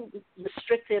too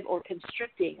restrictive or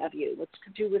constricting of you, what's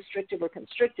too restrictive or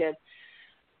constrictive,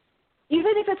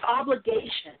 even if it's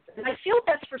obligations. And I feel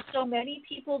that's for so many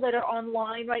people that are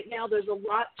online right now. There's a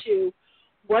lot to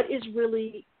what is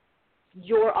really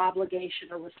your obligation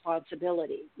or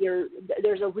responsibility. There's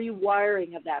a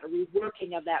rewiring of that, a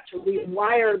reworking of that to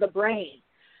rewire the brain.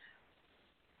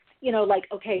 You know, like,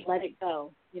 okay, let it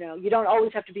go. You know, you don't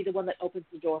always have to be the one that opens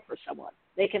the door for someone.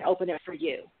 They can open it for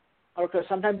you. Or because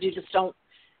sometimes you just don't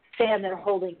stand there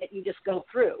holding it, you just go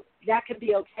through. That could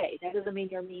be okay. That doesn't mean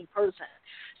you're a mean person.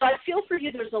 So I feel for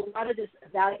you there's a lot of this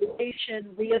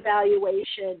evaluation,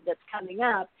 reevaluation that's coming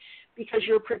up because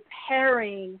you're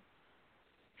preparing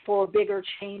for bigger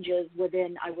changes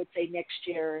within, I would say, next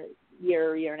year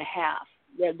and a half.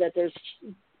 That there's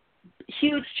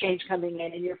huge change coming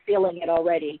in and you're feeling it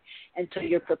already, and so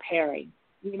you're preparing.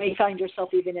 You may find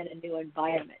yourself even in a new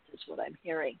environment is what I'm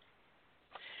hearing.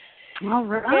 All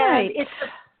right.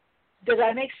 Does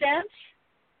that make sense?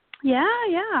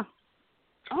 Yeah.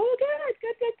 Oh, good.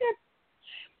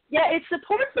 Yeah, it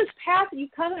supports this path. You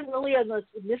come in really on this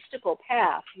mystical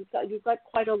path. You've got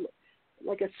quite a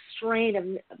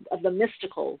strain of the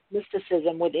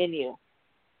mysticism within you.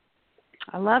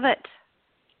 I love it.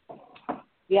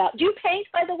 Yeah. Do you paint,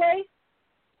 by the way?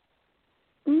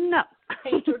 No.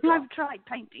 Paint or draw? I've tried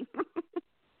painting.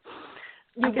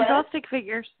 I can draw stick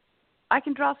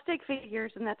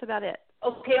figures. And that's about it.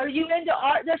 Okay, are you into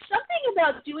art? There's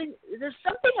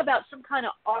something about some kind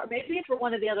of art. Maybe for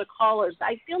one of the other callers,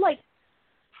 I feel like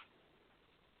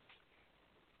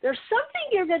there's something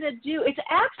you're going to do. It's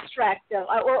abstract though,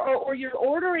 or you're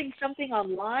ordering something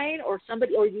online, or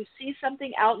you see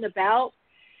something out and about.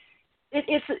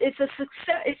 It's a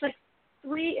success. It's like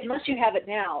 3, unless you have it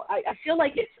now. I feel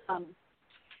like it's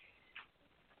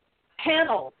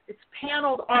paneled. It's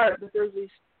paneled art, but there's these.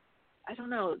 I don't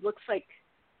know. It looks like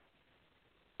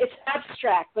it's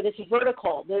abstract, but it's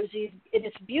vertical. There's these, and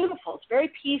it's beautiful. It's very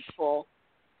peaceful.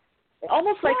 It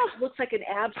almost looks like an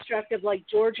abstract of like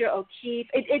Georgia O'Keeffe.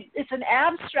 It's an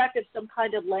abstract of some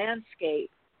kind of landscape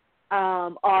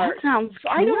art. That sounds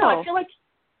cool. I don't know. I feel like,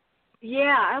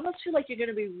 I almost feel like you're going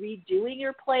to be redoing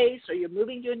your place, or you're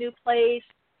moving to a new place.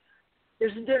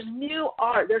 There's new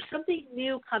art. There's something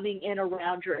new coming in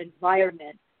around your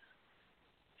environment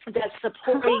that's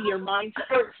supporting your mind,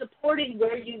 or supporting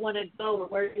where you want to go or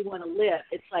where you want to live.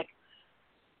 It's like,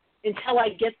 until I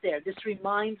get there, this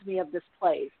reminds me of this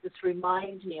place. This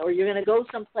reminds me, or you're going to go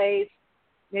someplace,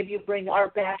 maybe you bring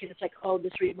art back, and it's like, oh,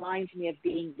 this reminds me of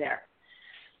being there.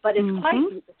 But it's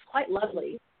quite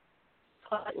lovely.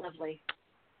 Quite lovely.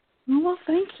 Well,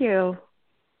 thank you.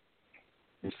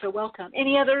 You're so welcome.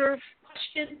 Any other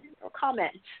questions or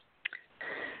comments?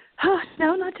 Oh,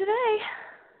 no, not today.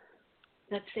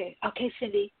 Let's see. Okay,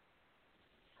 Cindy.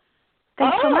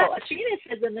 Thanks so much. Athena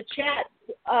says in the chat,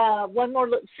 one more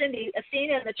look. Cindy,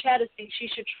 Athena in the chat is saying she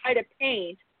should try to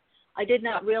paint. I did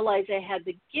not realize I had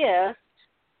the gift.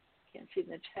 Can't see in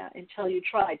the chat until you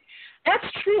tried. That's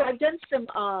true. I've done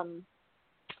some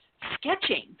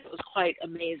sketching. It was quite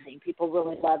amazing. People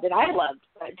really loved it. I loved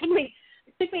it. It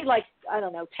took me like,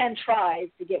 10 tries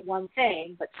to get one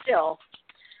thing, but still.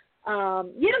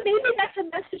 Maybe that's a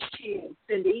message to you,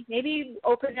 Cindy. Maybe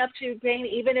open up to paint,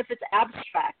 even if it's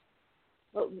abstract.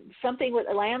 Something with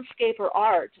a landscape or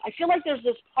art. I feel like there's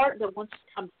this part that wants to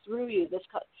come through you,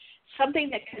 something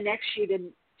that connects you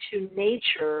to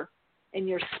nature and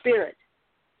your spirit.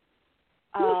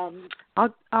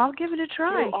 I'll give it a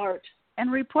try. Art.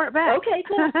 And report back. Okay,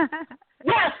 cool.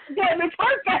 Yes,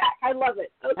 report back. I love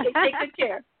it. Okay, take good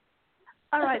care.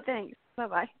 All right, thanks.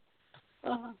 Bye-bye.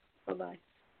 Bye-bye.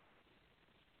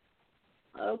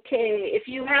 Okay, if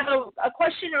you have a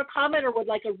question or comment or would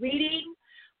like a reading,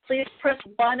 please press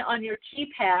 1 on your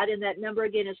keypad, and that number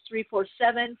again is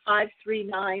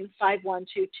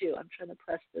 347-539-5122. I'm trying to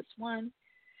press this one.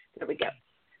 There we go.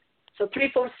 So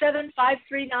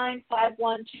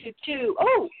 347-539-5122.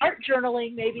 Oh, art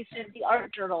journaling, maybe Cindy,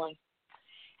 art journaling.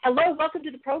 Hello, welcome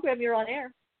to the program. You're on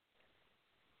air.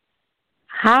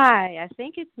 Hi, I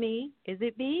think it's me. Is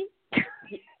it me?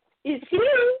 It's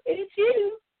you. It's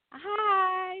you.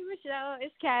 Hi, Michelle.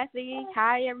 It's Kathy.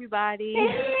 Hi, everybody.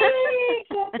 Hey,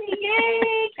 Kathy.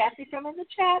 Yay. Kathy from in the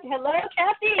chat. Hello,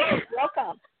 Kathy.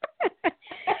 Welcome.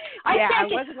 I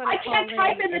wasn't going to call in. I can't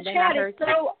type in the chat. It's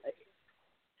so...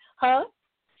 Huh?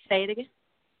 Say it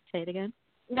again.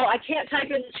 No, I can't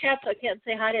type in the chat, so I can't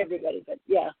say hi to everybody. But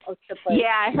yeah,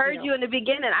 I heard you in the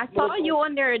beginning. I saw you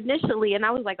on there initially, and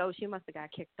I was like, "Oh, she must have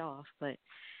got kicked off." But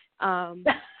no,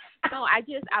 I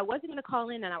wasn't going to call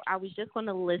in, and I was just going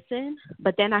to listen.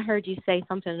 But then I heard you say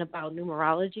something about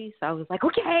numerology, so I was like,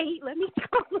 "Okay, let me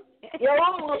call in." Yeah,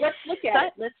 well, let's look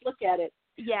at it.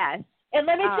 Yes. And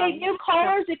let me say, new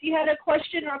callers, if you had a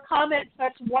question or a comment,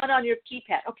 press 1 on your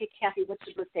keypad. Okay, Kathy, what's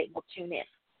your birthday? We'll tune in.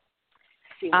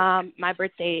 My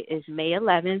birthday is May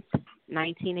 11th,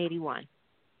 1981.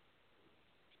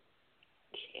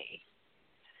 Okay.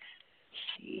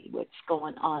 See what's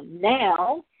going on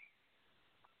now.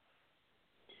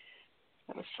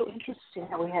 That was so interesting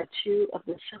how we had 2 of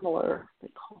the similar. They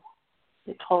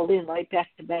called in right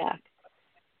back to back.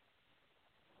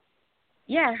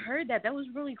 Yeah, I heard that. That was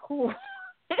really cool.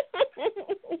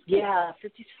 Yeah,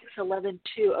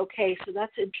 5611-2. Okay, so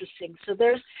that's interesting. So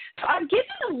I'm getting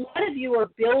a lot of you are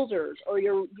builders, or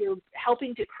you're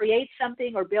helping to create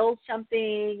something or build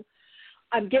something.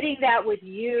 I'm getting that with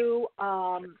you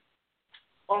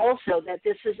also, that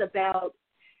this is about,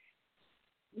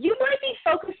 you might be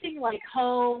focusing like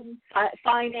home,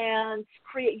 finance,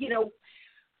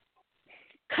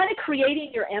 kind of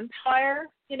creating your empire,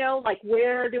 like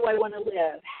where do I want to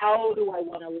live? How do I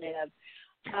want to live?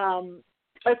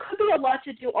 It could be a lot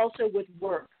to do also with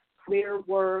work, career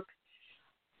work,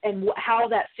 and how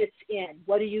that fits in.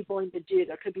 What are you going to do?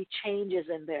 There could be changes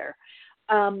in there.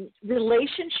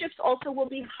 Relationships also will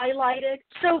be highlighted.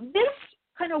 So this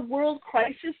kind of world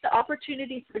crisis, the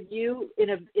opportunity for you in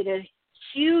a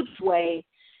huge way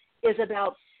is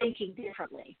about thinking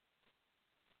differently.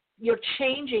 You're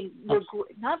changing,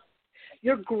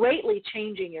 you're greatly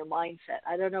changing your mindset.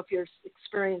 I don't know if you're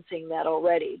experiencing that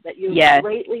already, but you're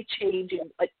greatly changing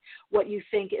what you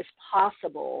think is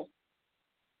possible.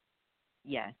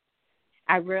 Yes.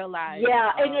 I realized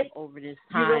over this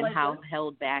time how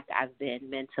held back I've been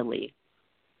mentally.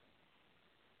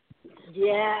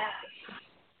 Yes.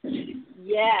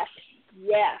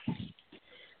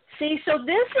 See, so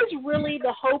this is really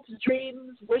the hopes,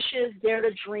 dreams, wishes, dare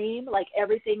to dream, like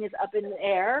everything is up in the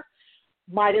air.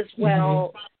 Might as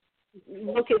well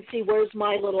look and see, where's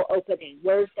my little opening?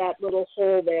 Where's that little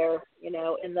hole there, in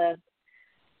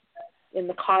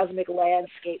the cosmic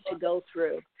landscape to go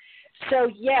through?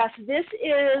 So, yes, this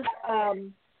is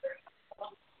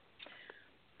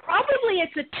probably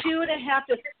it's a 2.5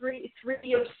 to 3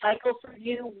 year cycle for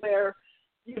you, where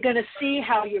you're going to see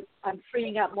how I'm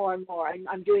freeing up more and more.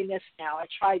 I'm doing this now. I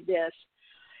tried this.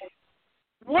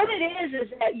 What it is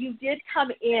that you did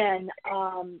come in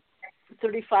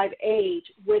 35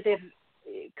 age with a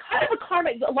kind of a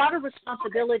karmic, a lot of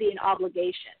responsibility and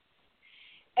obligation.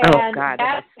 And God,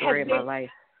 that's the story of my life.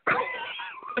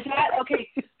 Is that okay?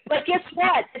 But guess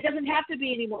what? It doesn't have to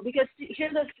be anymore, because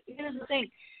here's the thing.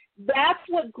 That's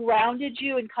what grounded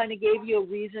you and kind of gave you a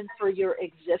reason for your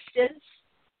existence.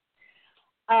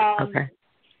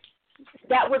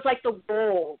 That was like the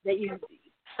role that you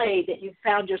played, that you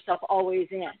found yourself always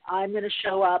in. I'm going to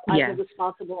show up. I'm the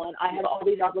responsible one. I have all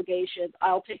these obligations.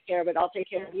 I'll take care of it. I'll take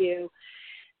care of you.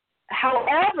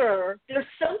 However, there's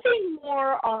something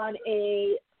more on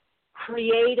a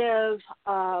creative.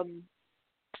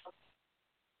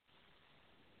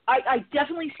 I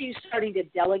definitely see you starting to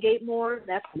delegate more.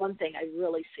 That's one thing I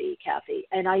really see, Kathy.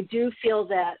 And I do feel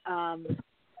that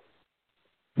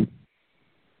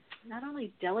not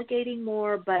only delegating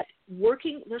more, but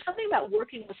there's something about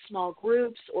working with small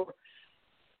groups, or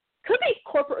could be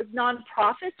corporate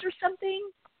nonprofits or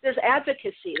something. There's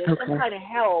advocacy. There's some kind of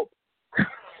help.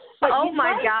 But oh,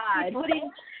 my God.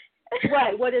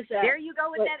 What is that? There you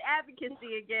go with that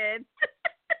advocacy again.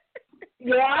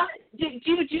 Yeah? Do you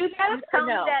do that? You tell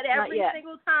me that every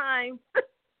single time.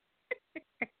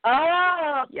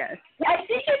 Oh, yes. I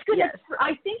think it's going to. Yes. I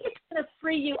think it's going to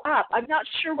free you up. I'm not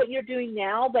sure what you're doing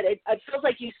now, but it feels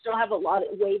like you still have a lot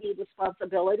of weighty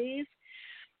responsibilities.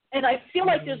 And I feel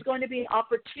like there's going to be an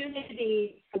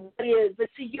opportunity for what is, but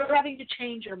see, you're having to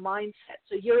change your mindset.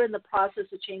 So you're in the process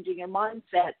of changing your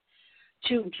mindset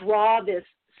to draw this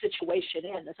situation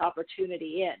in, this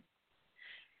opportunity in.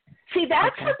 See,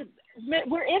 that's what,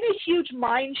 we're in a huge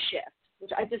mind shift,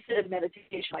 which I just did a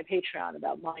meditation on my Patreon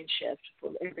about mind shift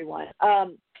for everyone.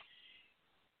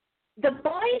 The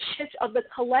mind shift of the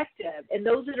collective and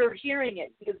those that are hearing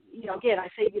it, because, you know, again, I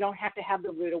say you don't have to have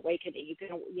the rude awakening. You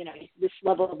can, you know, this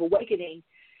level of awakening,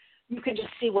 you can just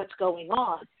see what's going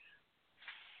on.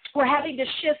 We're having to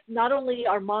shift not only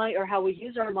our mind or how we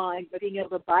use our mind, but being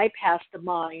able to bypass the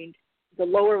mind, the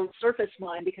lower surface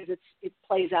mind, because it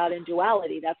plays out in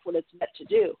duality. That's what it's meant to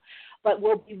do. But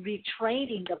we'll be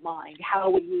retraining the mind, how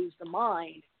we use the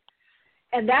mind.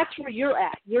 And that's where you're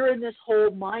at. You're in this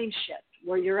whole mind shift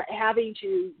where you're having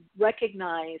to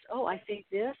recognize, oh, I think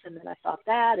this, and then I thought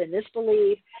that, and this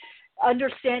belief,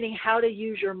 understanding how to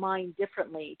use your mind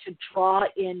differently to draw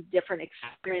in different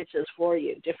experiences for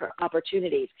you, different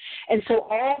opportunities. And so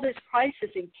all this crisis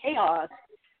and chaos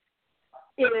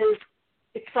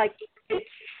it's like it's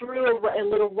through a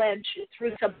little wrench,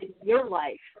 through something in your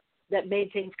life that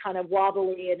made things kind of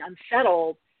wobbly and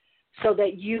unsettled so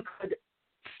that you could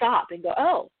stop and go,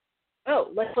 oh,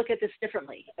 let's look at this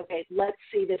differently. Okay, let's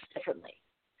see this differently.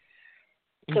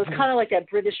 So it's kind of like that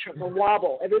British term, the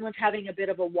wobble. Everyone's having a bit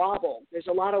of a wobble. There's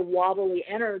a lot of wobbly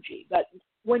energy. But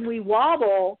when we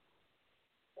wobble,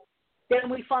 then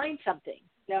we find something.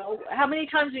 You know, how many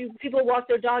times do people walk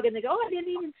their dog and they go, oh, I didn't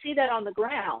even see that on the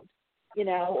ground. You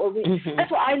know, or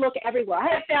that's why I look everywhere.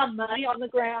 I have found money on the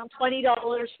ground, $20,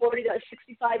 $40,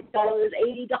 $65,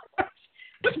 $80.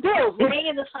 Just bills laying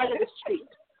in the side of the street.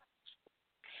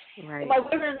 Right. My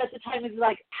boyfriend at the time was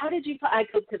like, how did you find? I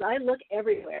go, because I look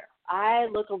everywhere. I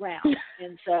look around.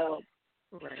 And so,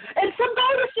 and some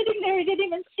guy was sitting there, he didn't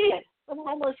even see it. Some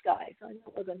homeless guy. So I know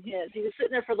it wasn't his. He was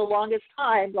sitting there for the longest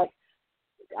time, like,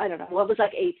 I don't know, well, it was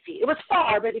like 8 feet. It was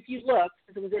far, but if you looked,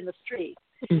 because it was in the street.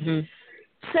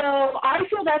 So I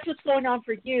feel that's what's going on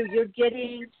for you. You're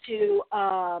getting to,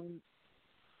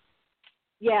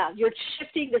 you're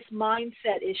shifting, this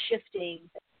mindset is shifting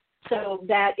so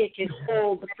that it can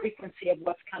hold the frequency of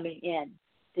what's coming in,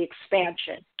 the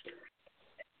expansion.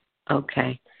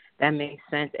 Okay, that makes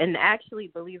sense. And actually,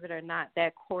 believe it or not,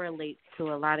 that correlates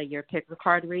to a lot of your picker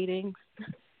card readings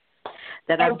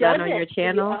that I've done on your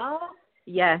channel.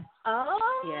 Yes.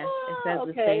 Oh, yes, it says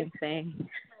the same thing.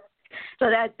 So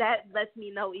that lets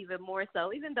me know even more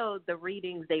so, even though the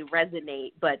readings, they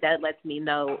resonate, but that lets me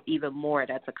know even more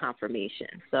that's a confirmation.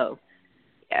 So,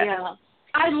 yeah.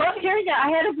 I love hearing that. I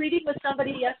had a reading with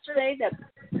somebody yesterday that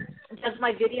does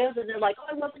my videos, and they're like, oh,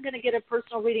 I wasn't going to get a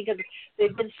personal reading because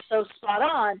they've been so spot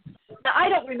on. Now, I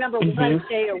don't remember what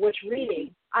day or which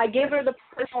reading. I gave her the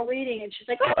personal reading, and she's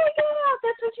like, oh, my God,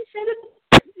 that's what you said in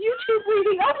the YouTube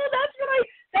reading. Oh,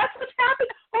 that's what's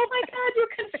happened. Oh, my God,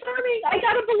 you're confirming. I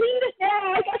got to believe it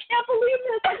now. I can't believe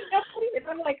this. I can't believe it.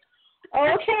 I'm like,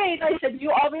 okay. And I said,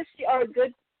 you obviously are a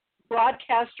good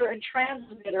broadcaster and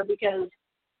transmitter because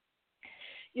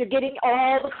you're getting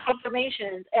all the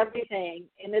confirmations, everything,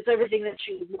 and it's everything that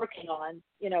she's working on,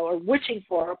 you know, or wishing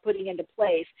for or putting into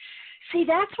place. See,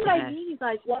 that's what I mean, you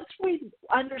guys. Once we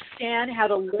understand how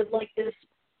to live like this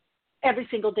every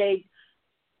single day,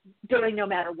 doing no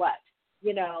matter what,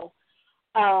 you know.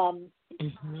 I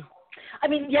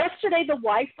mean, yesterday the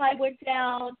Wi-Fi went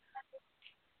down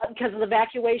because of the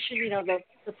evacuation, you know,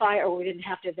 the fire, or we didn't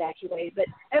have to evacuate, but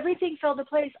everything fell into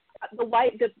place.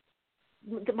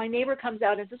 My neighbor comes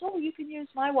out and says, oh, you can use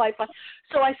my Wi-Fi.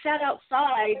 So I sat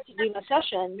outside to do my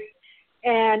session,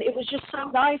 and it was just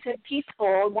so nice and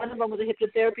peaceful. One of them was a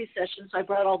hypnotherapy session, so I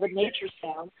brought all the nature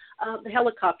sounds. The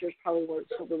helicopters probably weren't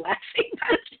so relaxing.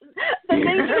 The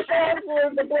nature sounds were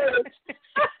the birds.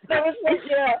 That was like,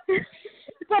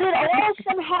 But it all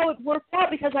somehow it worked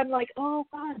out because I'm like, oh,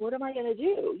 God, what am I going to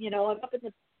do? You know, I'm up in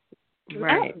the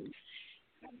mountains.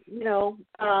 You know,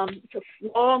 it's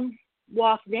a long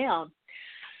walk down.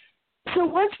 So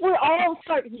once we all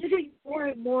start living more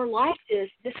and more like this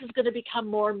is going to become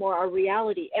more and more our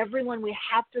reality. Everyone, we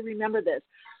have to remember this.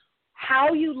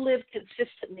 How you live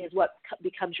consistently is what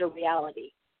becomes your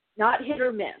reality, not hit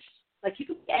or miss. Like you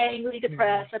can be angry,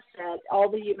 depressed, upset, all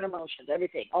the human emotions,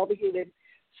 everything, all the human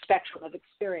spectrum of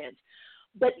experience.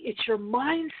 But it's your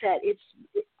mindset.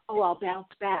 I'll bounce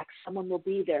back. Someone will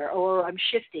be there. Or I'm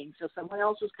shifting, so someone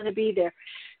else is going to be there.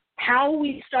 How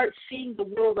we start seeing the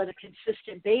world on a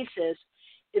consistent basis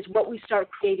is what we start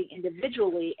creating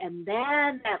individually, and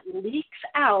then that leaks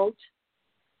out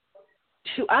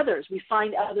to others. We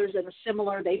find others that are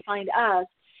similar, they find us,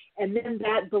 and then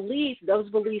those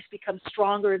beliefs become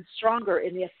stronger and stronger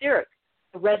in the etheric,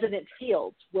 the resonant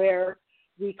fields where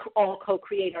we all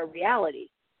co-create our reality.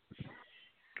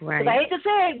 Right. I hate to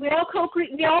say, we all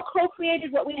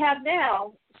co-created what we have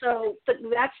now. So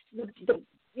that's the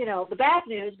bad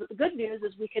news. But the good news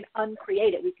is we can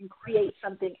uncreate it. We can create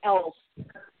something else.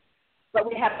 But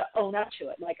we have to own up to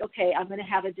it. Like, okay, I'm going to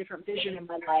have a different vision in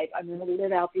my life. I'm going to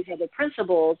live out these other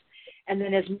principles. And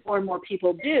then as more and more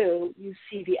people do, you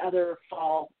see the other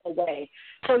fall away.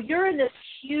 So you're in this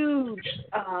huge,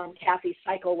 Kathy,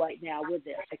 cycle right now with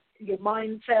this. Like your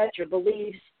mindset, your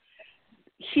beliefs,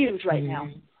 huge right now.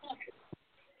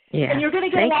 Yeah. And you're going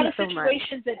to get a lot of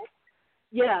situations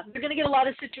you're going to get a lot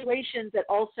of situations that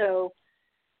also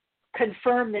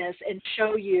confirm this and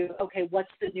show you, okay,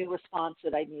 what's the new response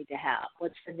that I need to have?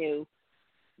 What's the new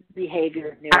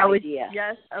behavior, new idea? I was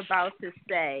just about to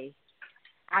say,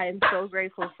 I am so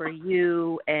grateful for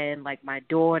you and, like, my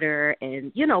daughter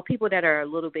and, people that are a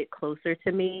little bit closer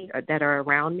to me or that are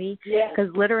around me. Because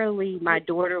literally my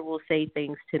daughter will say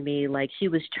things to me, like she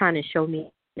was trying to show me,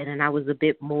 and I was a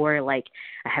bit more like,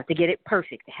 I have to get it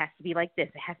perfect. It has to be like this.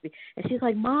 It has to be. And she's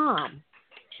like, Mom,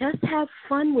 just have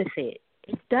fun with it.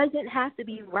 It doesn't have to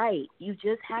be right. You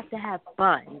just have to have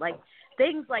fun. Like,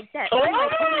 things like that. I'm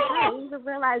like, oh my God, I didn't even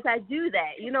realize I do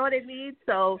that. You know what I mean?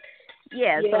 So,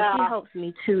 so she helps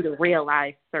me, too, to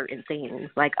realize certain things.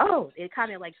 Like, oh, it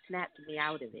kind of, like, snapped me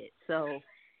out of it. So,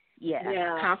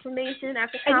 confirmation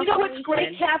after confirmation. And you know what's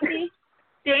great, Kathy?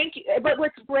 Thank you. But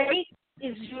what's great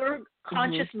is your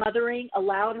conscious mothering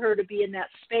allowed her to be in that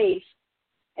space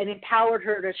and empowered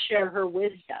her to share her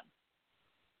wisdom.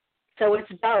 So it's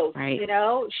both,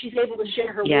 She's able to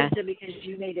share her wisdom because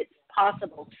you made it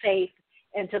possible, safe,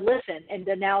 and to listen. And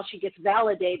then now she gets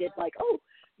validated like, oh,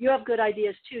 you have good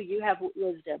ideas too. You have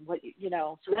wisdom,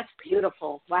 so that's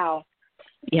beautiful. Wow.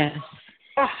 Yes.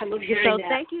 Oh, I love hearing that.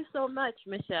 Thank you so much,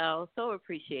 Michelle. So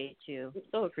appreciate you.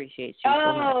 So much.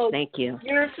 Thank you.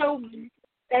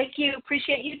 Thank you.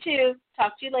 Appreciate you too.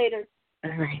 Talk to you later.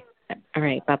 All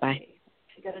right. Bye-bye.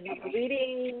 We got another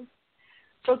reading.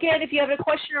 So again, if you have a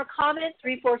question or comment,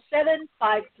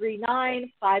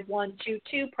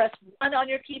 347-539-5122. Press 1 on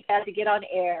your keypad to get on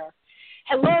air.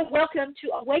 Hello, welcome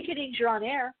to Awakenings. You're on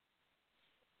air.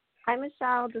 Hi,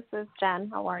 Michelle. This is Jen.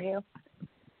 How are you?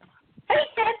 Hey,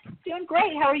 Jen. Doing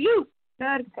great. How are you?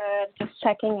 Good. Just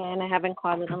checking in. I haven't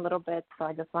called in a little bit, so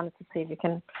I just wanted to see if you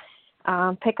can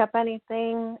pick up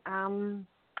anything.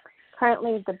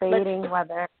 Currently debating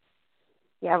whether,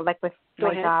 with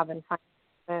my job and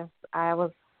finances, I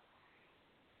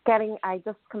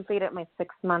just completed my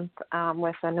 6-month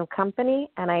with a new company,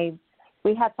 and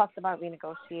we had talked about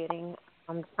renegotiating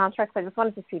the contracts. I just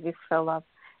wanted to see if you still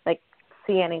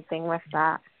see anything with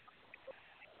that.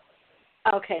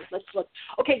 Okay, let's look.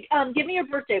 Okay, give me your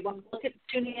birthday. We'll look at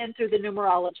tuning in through the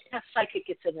numerology. Psychic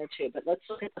gets in there too, but let's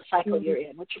look at the cycle you're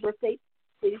in. What's your birthday,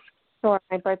 please? Sure.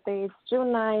 My birthday is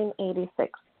June 9,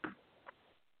 86.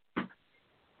 June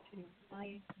 9,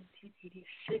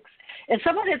 1986. And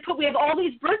someone had put, we have all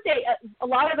these birthday, a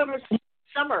lot of them are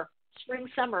spring,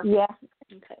 summer. Yeah.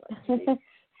 Okay, let's see.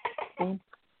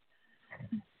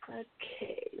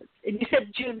 Okay. And you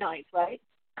said June 9th, right?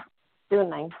 June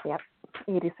 9th, yep.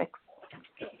 86.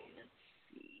 Okay, let's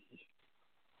see.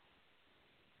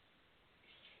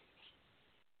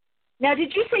 Now,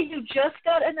 did you say you just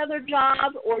got another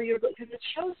job, or because it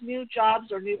shows new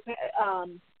jobs or new,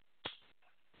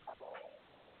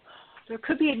 there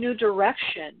could be a new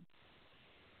direction.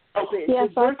 Something,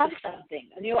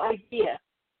 a new idea.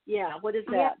 Yeah, what is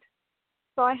that? Yeah.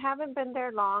 So I haven't been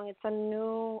there long. It's a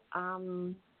new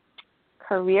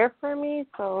career for me.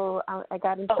 So I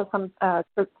got into some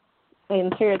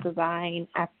interior design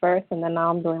at first, and then now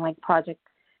I'm doing project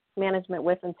management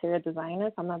with interior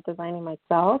designers. I'm not designing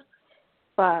myself,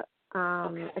 but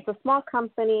it's a small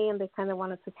company, and they kind of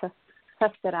wanted to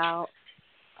test it out.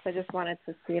 So I just wanted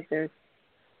to see if there's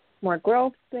more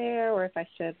growth there, or if I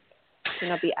should,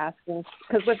 be asking.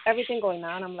 Because with everything going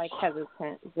on, I'm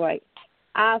hesitant. Do I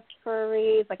ask for a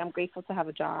raise? I'm grateful to have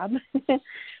a job,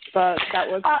 but that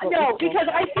was no, because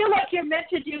I feel like you're meant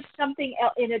to do something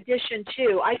in addition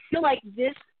to. I feel like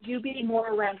you being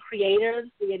more around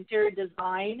creatives, the interior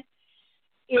design,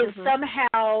 is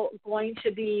somehow going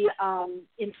to be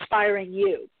inspiring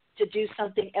you to do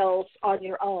something else on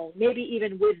your own, maybe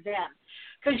even with them.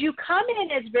 Because you come in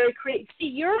as very creative. See,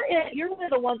 you're one of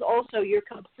the ones also, you're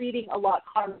completing a lot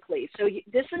karmically. So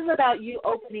this is about you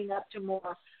opening up to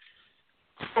more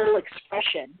soul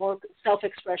expression, more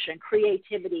self-expression,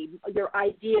 creativity, your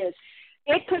ideas.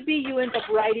 It could be you end up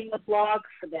writing a blog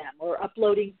for them or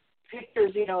uploading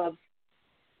pictures, of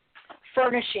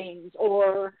furnishings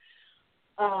or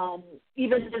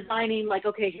even designing like,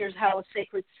 okay, here's how a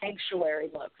sacred sanctuary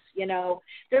looks.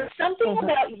 There's something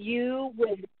about you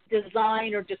with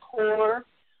design or decor,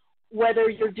 whether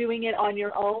you're doing it on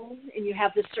your own and you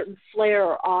have this certain flair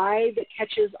or eye that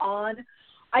catches on.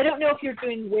 I don't know if you're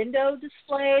doing window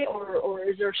display or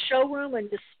is there a showroom and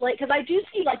display? Because I do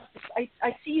see,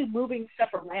 I see you moving stuff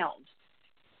around.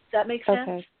 Does that make sense?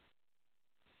 Okay.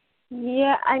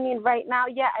 Yeah, I mean, right now,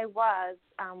 I was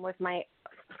with my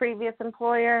previous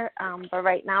employer, but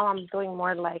right now I'm doing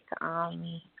more like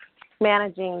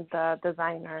managing the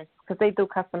designers because they do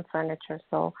custom furniture,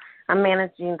 so I'm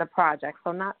managing the project.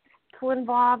 So not too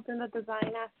involved in the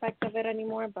design aspect of it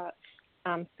anymore, but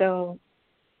still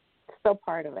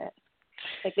part of it,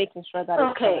 like making sure that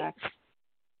it's correct.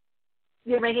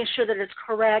 You're making sure that it's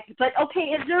correct. But, okay,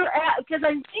 is there, because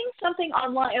I'm seeing something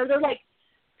online, are there, like,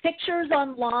 pictures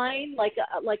online, like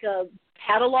a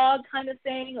catalog kind of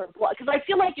thing? Or because I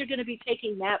feel like you're going to be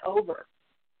taking that over.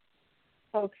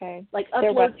 Okay. Like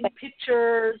uploading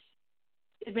pictures.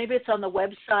 Maybe it's on the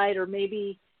website or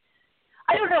maybe,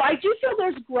 I don't know. I do feel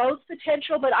there's growth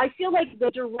potential, but I feel like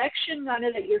the direction kind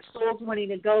of that your soul's wanting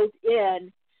to go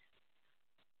in,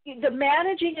 the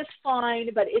managing is fine,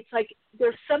 but it's like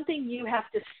there's something you have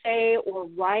to say or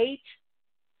write.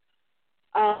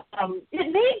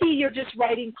 It may be you're just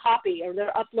writing copy or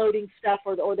they're uploading stuff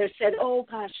or they said, oh,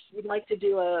 gosh, we'd like to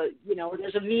do or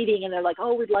there's a meeting and they're like,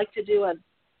 oh, we'd like to do a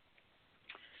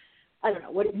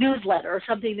newsletter or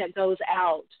something that goes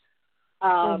out.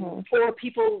 Or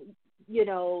people,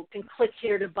 can click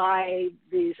here to buy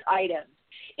these items.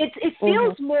 It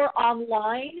feels more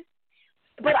online.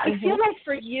 But I feel like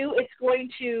for you, it's going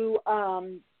to,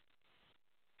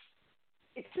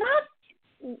 it's not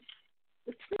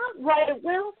right,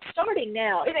 starting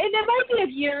now. And it might be a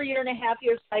year and a half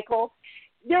year cycle.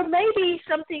 There may be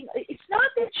something, it's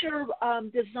not that you're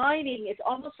designing, it's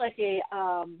almost like a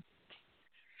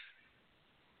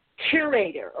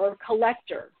curator or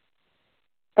collector.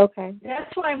 Okay.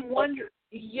 That's what I'm wondering.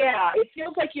 Yeah, it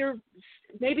feels like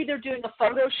maybe they're doing a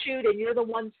photo shoot and you're the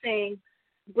one saying,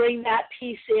 bring that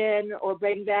piece in or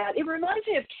bring that. It reminds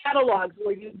me of catalogs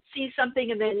where you see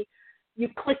something and then you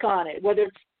click on it, whether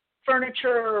it's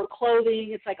furniture or clothing.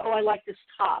 It's like, oh, I like this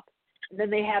top. And then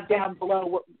they have down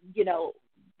below,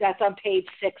 that's on page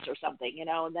 6 or something,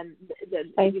 and then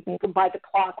you can buy the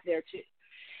cloth there too.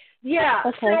 Yeah,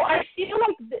 okay. So I feel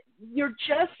like you're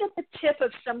just at the tip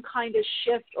of some kind of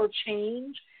shift or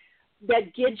change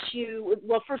that gets you,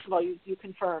 well, first of all, you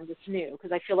confirmed it's new,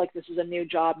 because I feel like this is a new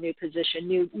job, new position,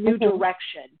 new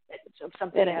direction of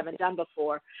something I haven't done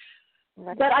before.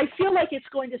 Right. But I feel like it's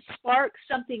going to spark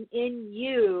something in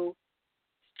you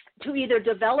to either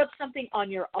develop something on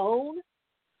your own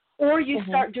or you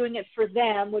start doing it for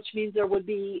them, which means there would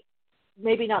be,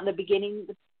 maybe not in the beginning,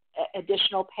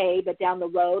 additional pay, but down the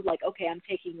road, like, okay, I'm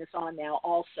taking this on now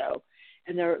also.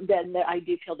 And then I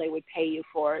do feel they would pay you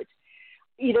for it.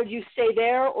 Either you stay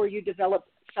there or you develop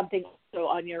something also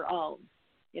on your own,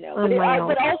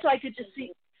 But also I could just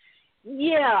see,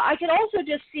 I could also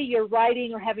just see you're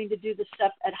writing or having to do the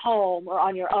stuff at home or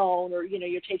on your own, or,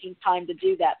 you're taking time to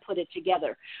do that, put it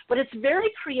together. But it's very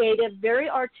creative, very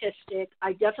artistic.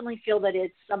 I definitely feel that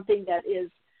it's something that is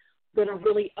going to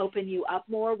really open you up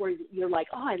more, where you're like,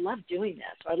 oh, I love doing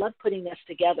this, or I love putting this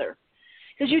together.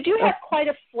 Because you do have quite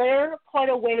a flair, quite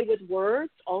a way with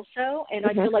words also, and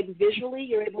I feel like visually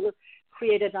you're able to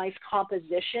create a nice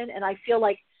composition, and I feel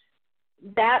like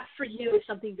that for you is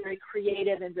something very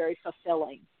creative and very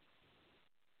fulfilling.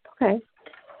 Okay.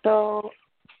 So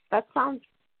that sounds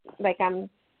like I'm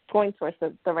going towards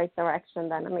the right direction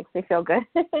then. It makes me feel good.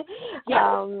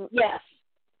 Yes,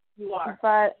 you are.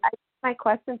 But my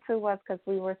question too was, because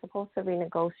we were supposed to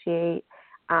renegotiate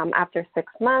after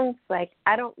 6 months. Like,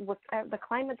 with the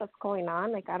climate that's going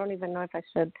on, like, I don't even know if I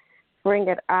should bring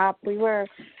it up. We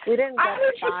didn't get I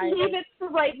would just leave it for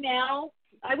right now.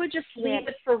 I would just leave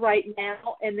it for right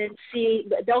now and then see.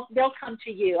 They'll come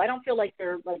to you. I don't feel like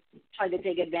they're like trying to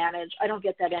take advantage. I don't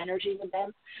get that energy with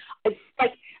them. It's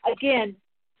like, again,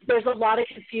 there's a lot of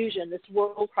confusion. This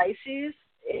world crisis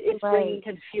is bringing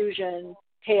confusion,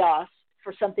 chaos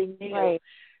for something new. Right.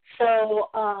 So,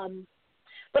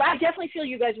 but I definitely feel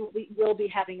you guys will be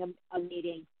having a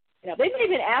meeting. They may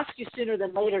even ask you sooner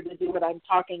than later to do what I'm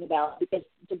talking about, because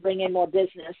to bring in more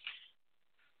business.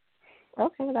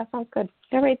 Okay, that sounds good.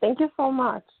 All right, thank you so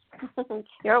much.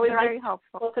 You're always very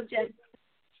helpful. Welcome, Jen.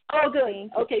 Oh, good.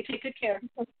 Okay, take good care.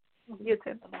 You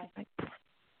too. Bye-bye.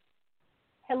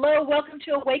 Hello, welcome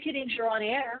to Awakenings. You're on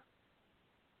air.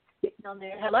 Getting on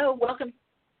there. Hello, welcome.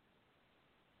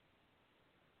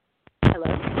 Hello.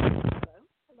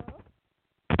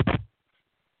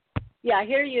 Yeah, I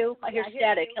hear you. I hear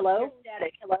static. Hello.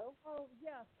 Static. Hello. Oh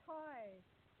yes. Hi.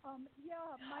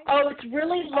 Oh, it's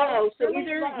really low. So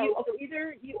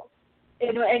either you,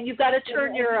 and you've got to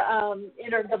turn your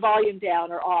the volume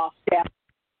down or off. Yeah.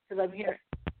 Because I'm here.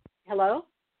 Hello.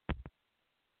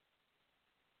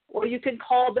 Or you can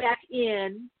call back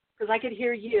in because I could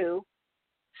hear you.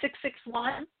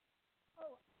 661.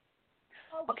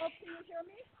 Okay. Can you hear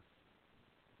me?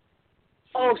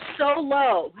 Oh, so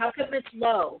low. How come it's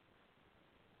low?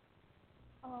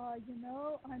 I'm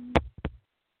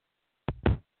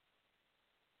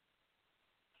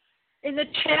in the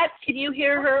chat. Can you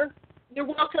hear her? You're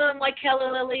welcome, like Kelly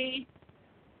Lily.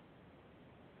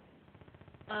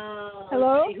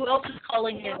 Hello? Who else is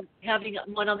calling in? Having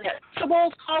one on that. Crystal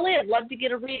Bowles, call in. Love to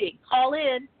get a reading. Call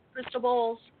in, Crystal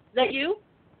Bowles. Is that you?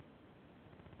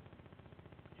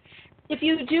 If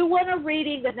you do want a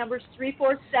reading, the number's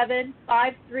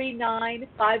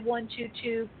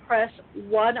 347-539-5122. Press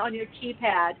 1 on your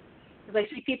keypad. Because I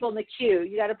see people in the queue.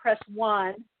 You got to press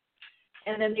 1,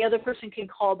 and then the other person can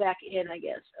call back in, I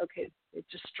guess. Okay, it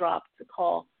just dropped the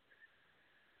call.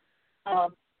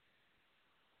 Let's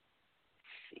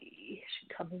see. Is she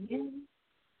coming in?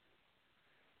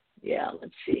 Yeah,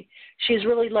 let's see. She's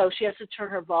really low. She has to turn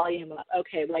her volume up.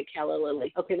 Okay, like Calla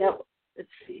Lily. Okay, let's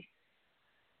see.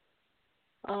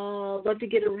 Love to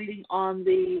get a reading on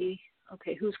the,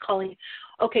 okay, who's calling?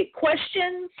 Okay,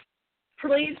 questions,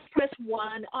 please press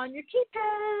 1 on your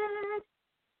keypad.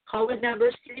 Call-in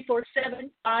numbers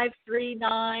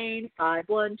 347-539-5122.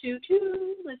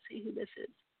 Let's see who this is.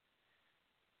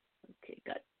 Okay,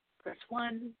 press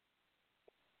 1.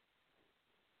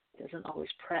 Doesn't always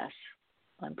press.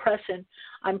 I'm pressing.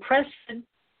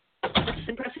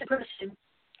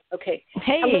 Okay.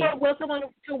 Hey. Hello, welcome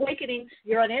to Awakenings.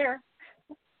 You're on air.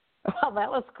 Well, that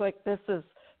was quick. This is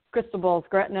Crystal Bowles,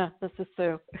 Gretna. This is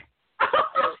Sue. That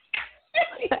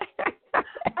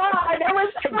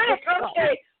was quick.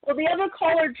 Okay. Well, the other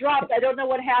caller dropped. I don't know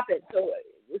what happened. So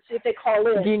let's see if they call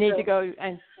in. Do you need to go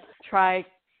and try?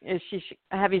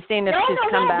 Have you seen if she's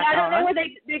come back? I don't know where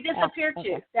they disappeared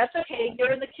to. That's okay.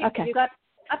 You're in the queue. Okay. You got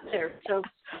up there. So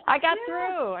I got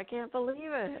through. I can't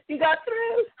believe it. You got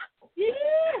through.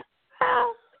 Yeah.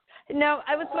 No,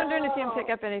 I was wondering if you can pick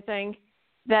up anything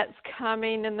that's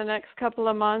coming in the next couple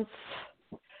of months.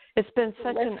 It's been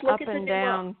such an up and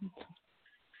down.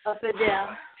 Up and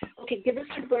down. Okay, give us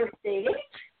your birth date.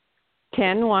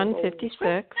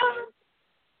 10/1/56.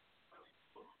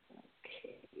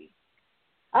 Okay.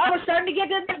 Oh, we're starting to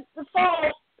get into the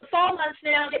fall months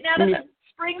now. Getting out of the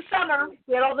spring, summer.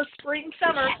 We had all the spring,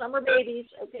 summer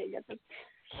babies. Okay, got the.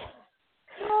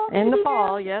 In the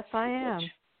fall, yes, I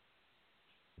am.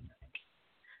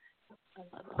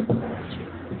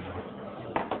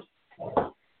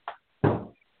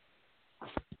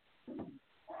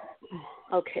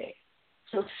 Okay,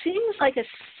 so it seems like a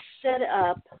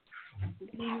setup,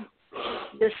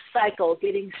 this cycle,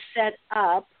 getting set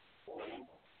up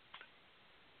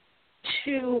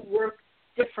to work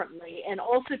differently and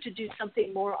also to do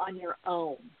something more on your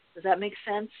own. Does that make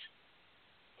sense?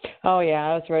 Oh, yeah,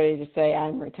 I was ready to say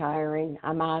I'm retiring.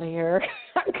 I'm out of here.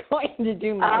 I'm going to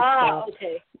do my stuff.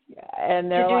 Okay. And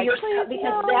they're to like, do your stuff,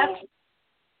 because that's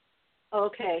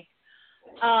okay.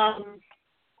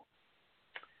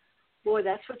 Boy,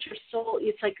 that's what your soul.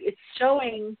 It's like it's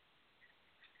showing.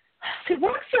 See,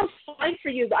 work feels fine for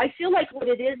you. I feel like what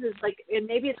it is like, and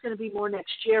maybe it's going to be more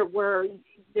next year, where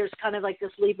there's kind of like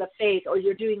this leap of faith, or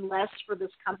you're doing less for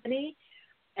this company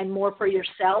and more for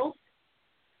yourself.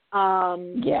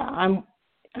 Yeah,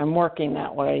 I'm working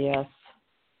that way. Yes.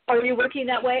 Are you working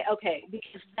that way? Okay,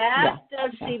 because that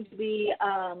does seem to be,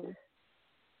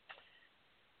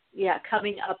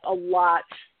 coming up a lot.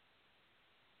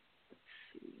 Let's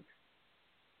see.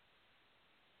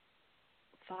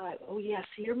 5. Oh yeah. So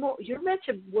you're meant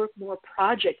to work more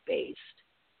project based.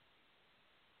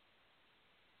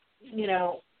 You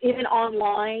know, even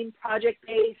online project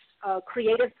based,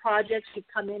 creative projects you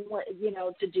come in,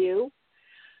 to do.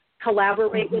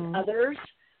 Collaborate with others.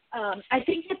 I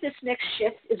think that this next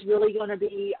shift is really going to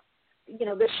be,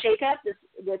 this shakeup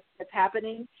that's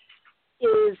happening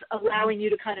is allowing you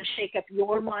to kind of shake up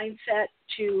your mindset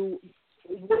to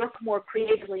work more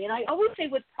creatively. And I always say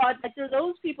with projects, there are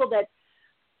those people that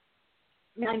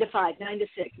 9 to 5, 9 to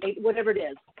 6, whatever it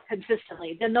is,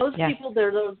 consistently. Then those people,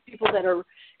 they're those people that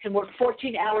can work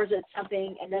 14 hours at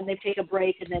something, and then they take a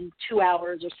break, and then 2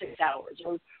 hours or 6 hours,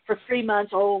 or for 3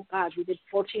 months, oh gosh, we did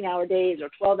 14-hour days or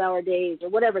 12-hour days or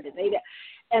whatever it is.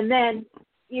 And then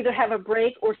either have a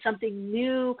break or something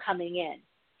new coming in.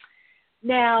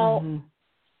 Now,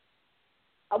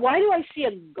 why do I see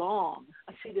a gong?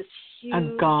 I see this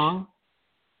huge gong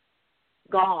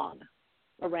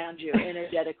around you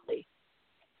energetically.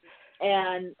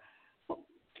 And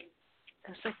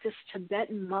there's like this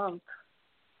Tibetan monk.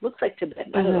 Looks like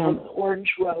Tibetan, with an orange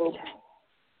robe.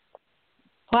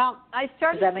 Well, I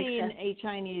started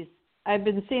seeing I've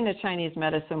been seeing a Chinese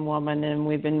medicine woman, and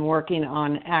we've been working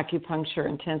on acupuncture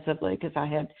intensively because I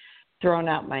had thrown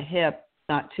out my hip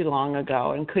not too long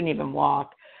ago and couldn't even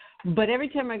walk. But every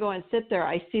time I go and sit there,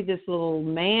 I see this little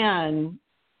man,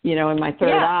 in my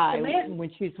third eye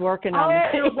when she's working on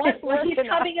he's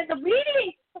coming in the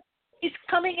reading. He's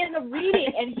coming in the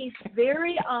reading, and he's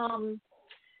very,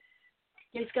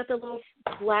 he's got the little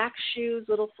black shoes,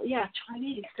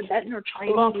 Chinese, Tibetan or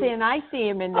Chinese. Well, see, and I see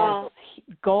him in this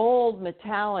gold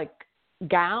metallic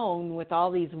gown with all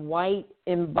these white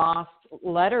embossed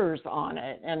letters on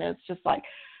it. And it's just like,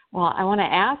 well, I want to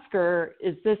ask her,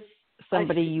 is this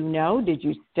somebody you know? Did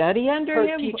you study under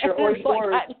him? Teacher or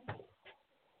yours.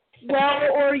 Well,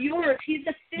 or yours. He's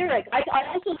etheric. I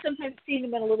also sometimes see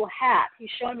him in a little hat. He's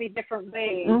showing me different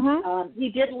ways. He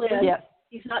did live. Yes.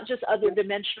 He's not just other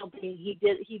dimensional being. He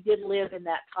did live in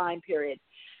that time period.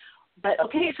 But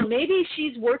okay, so maybe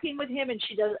she's working with him, and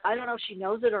she does. I don't know if she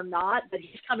knows it or not, but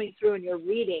he's coming through in your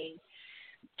reading.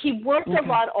 He worked a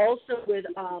lot also with.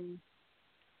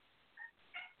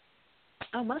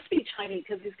 Must be Chinese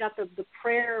because he's got the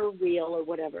prayer wheel or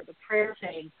whatever, the prayer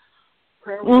thing.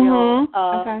 Prayer wheel.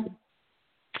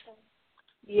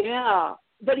 Yeah,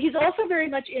 but he's also very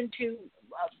much into,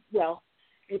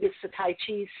 maybe it's the Tai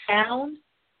Chi, sound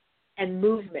and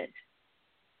movement.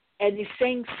 And he's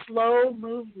saying slow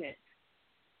movement,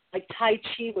 like Tai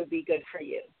Chi would be good for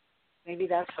you. Maybe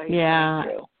that's why he's coming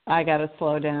through. I got to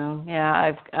slow down.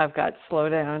 Yeah, I've got to slow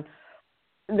down.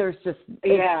 There's just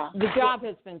the job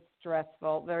has been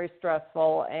stressful, very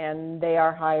stressful, and they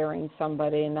are hiring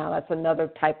somebody, and now that's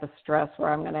another type of stress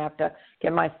where I'm going to have to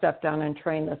get my stuff done and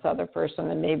train this other person,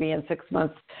 and maybe in 6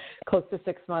 months, close to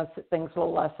 6 months, things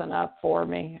will lessen up for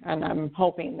me, and I'm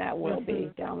hoping that will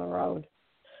be down the road.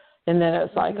 And then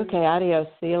it's like, okay, adios,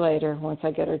 see you later once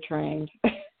I get her trained.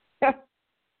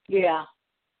 Yeah.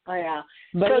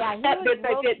 But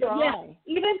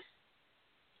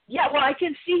well, I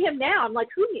can see him now. I'm like,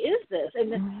 who is this?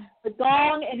 And the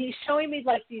gong, and he's showing me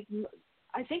like these,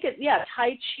 I think Tai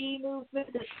Chi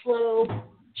movement, the slow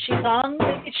Qigong,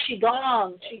 it's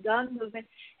Qigong movement,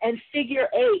 and figure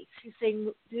eights. He's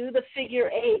saying, do the figure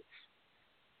eights.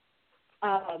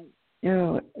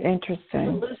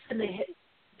 Interesting.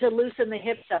 To loosen the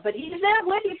hips up. But he's not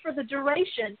waiting for the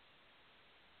duration.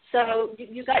 So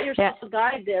you got yourself a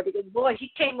guide there because, boy, he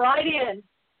came right in.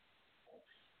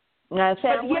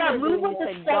 Move with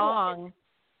the gong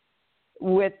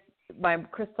with my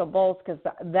crystal bowls because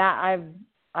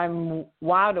I'm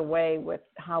wowed away with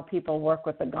how people work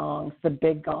with the gongs, the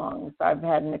big gongs. I've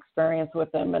had an experience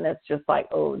with them, and it's just like,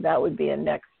 oh, that would be a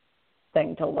next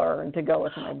thing to learn to go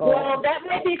with my bowls. Well, that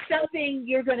might be something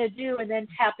you're going to do, and then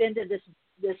tap into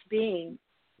this being.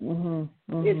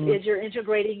 Is you're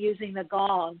integrating using the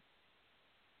gong.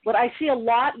 But I see a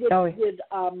lot with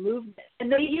movement,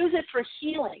 and they use it for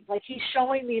healing. Like he's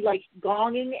showing me like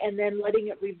gonging and then letting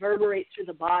it reverberate through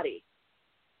the body.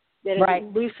 That it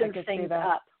loosens things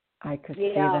up. I could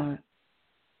see that.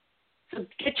 So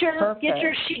get your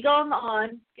Qigong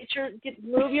on.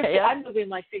 Move your. I'm moving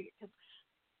my finger.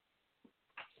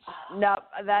 No,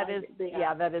 that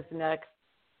is next.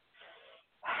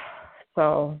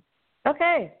 So,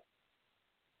 okay.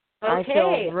 I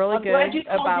feel really good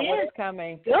about what's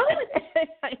coming. Good.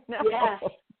 I know. Yes.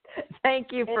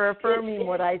 Thank you for affirming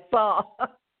what I saw. Oh,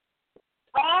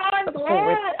 I'm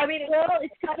glad. I mean,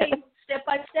 it's coming step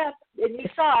by step, and you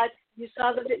saw it. You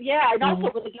saw and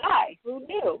also with a guy. Who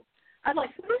knew? I'm like,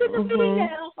 who's in the meeting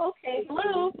now? Okay,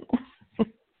 blue.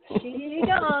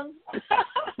 Qigong.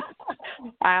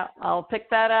 I'll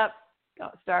pick that up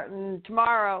starting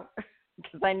tomorrow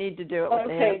because I need to do it with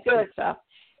the hips and stuff.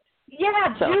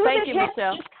 Yeah, so thank you,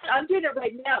 Michelle. I'm doing it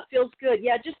right now. It feels good.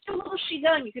 Yeah, just do a little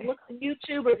Qigong. You can look on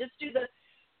YouTube or just do the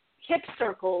hip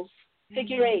circles,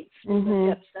 figure eights.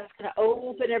 Hips. That's going to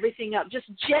open everything up. Just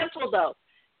gentle, though.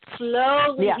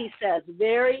 Slowly, he says.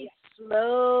 Very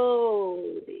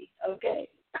slowly. Okay.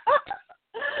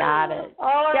 Got it.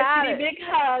 Oh, big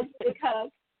hug. Big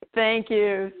hug. Thank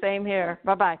you. Same here.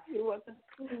 Bye-bye. You're welcome.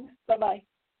 Bye-bye.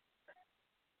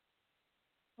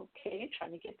 Okay,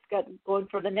 trying to get going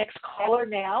for the next caller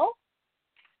now.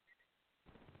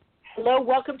 Hello,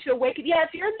 welcome to Awaken. Yeah, if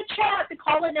you're in the chat, the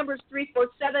call-in number is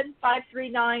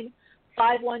 347-539-5122.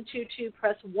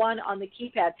 Press 1 on the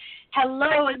keypad.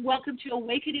 Hello, and welcome to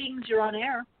Awakenings. You're on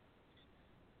air.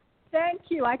 Thank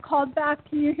you. I called back.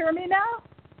 Can you hear me now?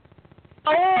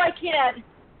 Oh, I can.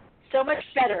 So much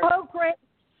better. Oh, great.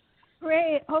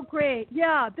 Great. Oh, great.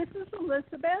 Yeah, this is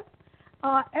Elizabeth,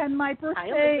 and my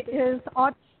birthday is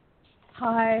August.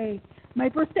 Hi. My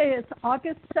birthday is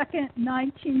August 2nd,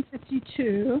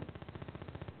 1952.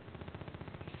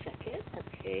 Second,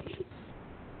 okay.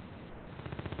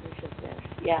 Elizabeth.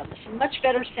 Yeah, much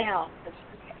better sound.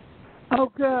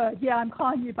 Oh, good. Yeah, I'm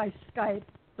calling you by Skype,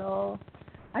 so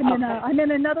I'm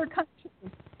in another country.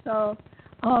 So,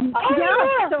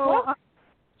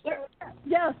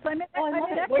 yes, I'm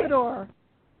in Ecuador.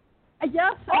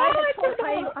 Yes,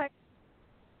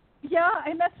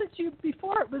 I messaged you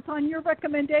before. It was on your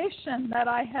recommendation that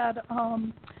I had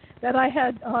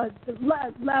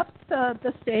left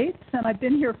the States, and I've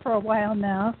been here for a while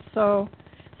now. So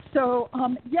do you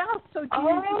want to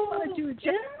do a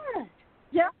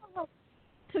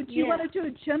want to do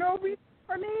a general reading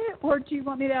for me, or do you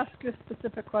want me to ask you a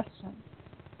specific question?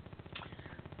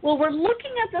 Well, we're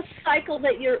looking at the cycle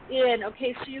that you're in.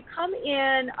 Okay, so you come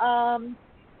in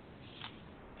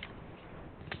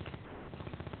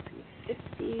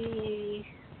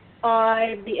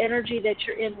 55. The energy that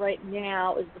you're in right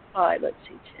now is the 5. Let's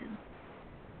see, 10.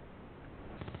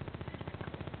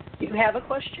 Do you have a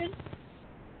question?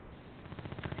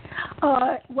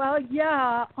 Well,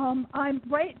 yeah. I'm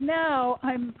right now.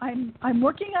 I'm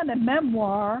working on a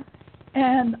memoir,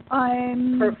 and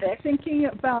I'm thinking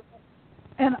about.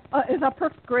 And is that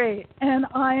perfect? Great. And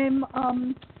I'm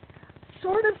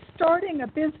sort of starting a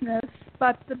business,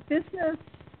 but the business,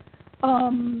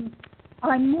 I'm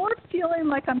more feeling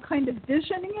like I'm kind of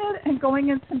visioning it and going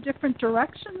in some different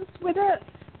directions with it,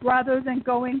 rather than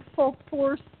going full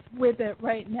force with it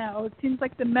right now. It seems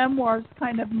like the memoir is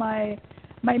kind of my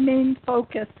main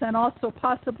focus, and also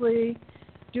possibly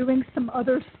doing some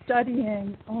other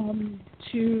studying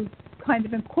to kind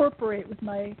of incorporate with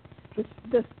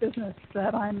this business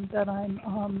that I'm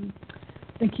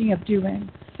thinking of doing.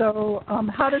 So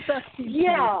how does that seem?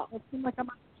 Yeah. It seems like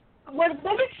what it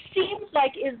seems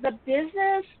like is the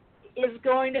business is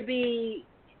going to be,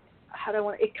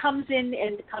 it comes in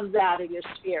and it comes out of your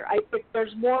sphere. I think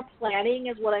there's more planning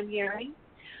is what I'm hearing.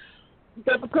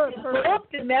 The book,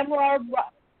 the memoir,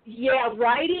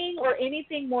 writing or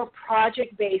anything more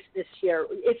project-based this year.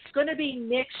 It's going to be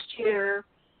next year,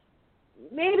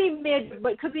 maybe mid,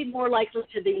 but it could be more likely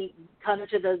to the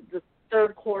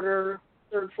third quarter,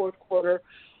 fourth quarter,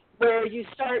 where you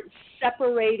start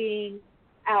separating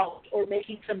out or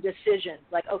making some decisions.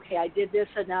 Like, okay, I did this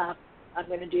enough. I'm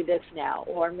going to do this now,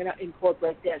 or I'm going to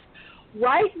incorporate this.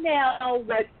 Right now,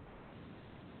 what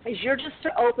is you're just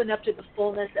to open up to the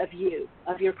fullness of you,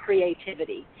 of your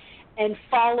creativity, and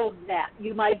follow that.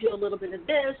 You might do a little bit of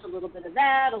this, a little bit of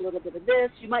that, a little bit of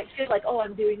this. You might feel like, oh,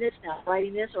 I'm doing this now,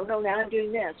 writing this, or no, now I'm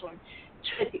doing this. Or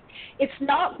it's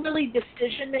not really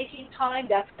decision-making time.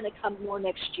 That's going to come more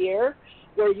next year,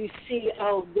 where you see,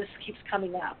 oh, this keeps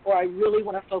coming up, or I really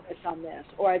want to focus on this,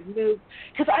 or I've moved.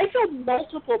 Because I feel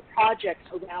multiple projects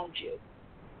around you.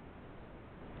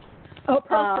 Oh,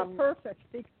 perfect.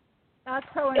 That's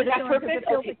how I'm feeling. Is that perfect? It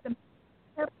feels like the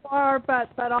memoir,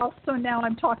 but also now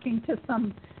I'm talking to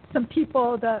some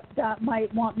people that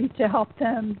might want me to help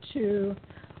them to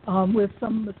with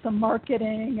some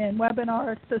marketing and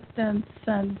webinar assistance,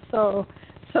 and so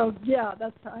yeah,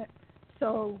 that's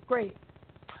so great.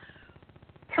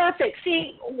 Perfect.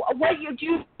 See, what you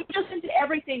do just into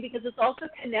everything, because it's also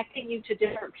connecting you to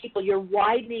different people. You're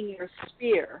widening your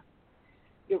sphere,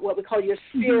 what we call your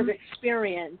sphere of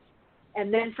experience,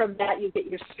 and then from that you get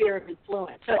your sphere of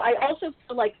influence. So I also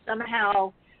feel like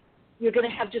somehow you're going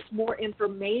to have just more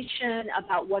information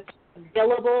about what's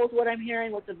available, is what I'm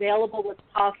hearing, what's available, what's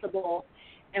possible,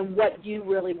 and what you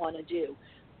really want to do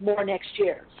more next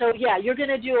year. So, yeah, you're going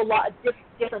to do a lot of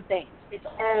different things. It's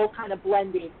all kind of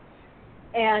blending.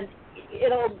 And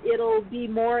it'll be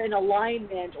more in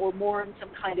alignment or more in some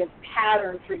kind of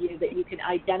pattern for you that you can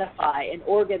identify and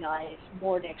organize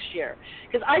more next year.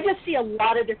 Because I just see a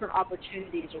lot of different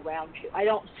opportunities around you. I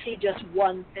don't see just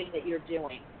one thing that you're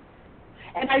doing.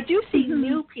 And I do see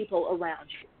new people around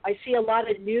you. I see a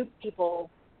lot of new people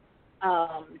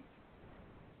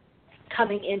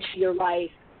coming into your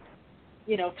life,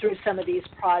 through some of these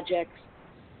projects.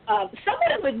 Some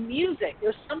of it with music.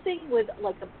 There's something with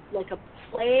like a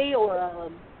play or a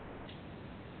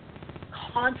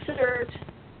concert.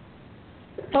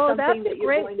 Oh, something that's that you're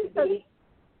great. Going to be.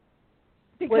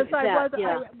 because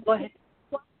Go ahead.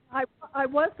 I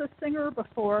was a singer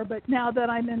before, but now that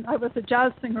I was a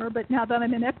jazz singer, but now that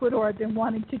I'm in Ecuador, I've been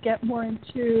wanting to get more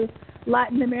into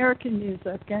Latin American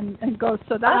music and go.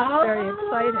 So that's very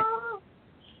exciting.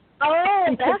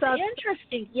 Oh, that's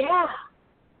interesting. Yeah.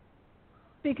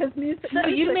 Because music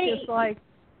is like.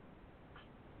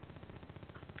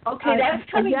 Okay, that's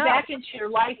coming back into your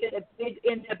life in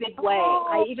a big way.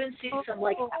 I even see some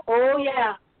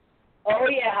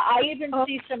I even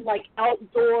see some like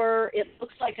outdoor. It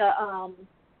looks like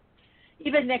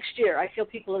even next year. I feel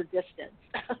people are distanced,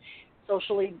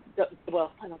 socially.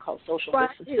 Well, I don't call it social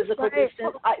distance, physical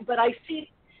distance. But I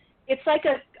see it's like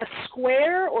a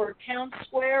square or a town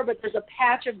square, but there's a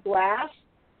patch of glass,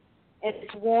 and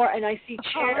it's warm. And I see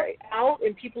chairs out,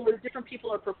 and different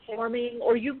people are performing.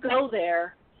 Or you go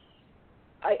there.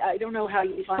 I don't know how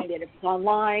you find it, if it's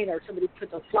online or somebody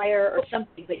puts a flyer or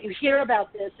something, but you hear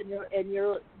about this and you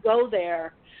go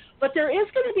there. But there is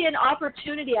going to be an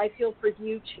opportunity, I feel, for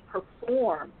you to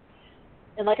perform.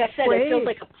 And like I said, it feels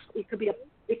like it could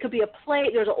be a play.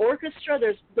 There's an orchestra,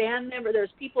 there's band member, there's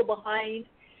people behind.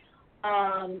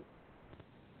 I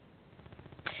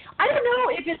don't know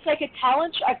if it's like a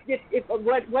talent show,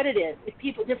 what it is. If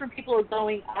different people are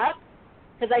going up.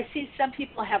 Because I see some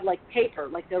people have like paper,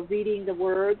 like they're reading the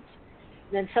words,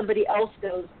 and then somebody else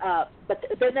goes up. But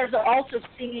then there's also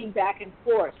singing back and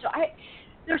forth. So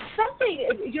there's something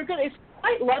it's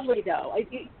quite lovely though.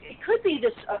 It could be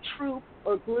just a troupe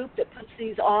or group that puts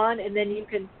these on, and then you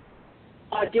can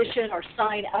audition or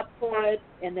sign up for it,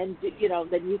 and then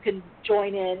then you can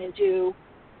join in and do.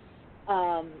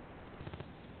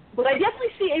 But I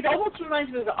definitely see it almost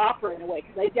reminds me of an opera in a way,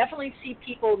 because I definitely see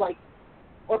people like.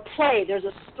 Or play, there's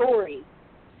a story.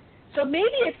 So maybe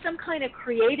it's some kind of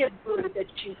creative group that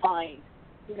you find,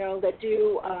 that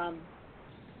do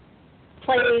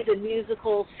plays and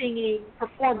musical, singing,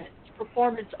 performance,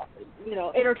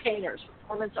 entertainers,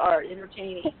 performance art,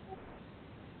 entertaining.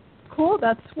 Cool,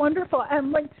 that's wonderful.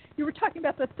 And like you were talking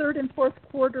about the third and fourth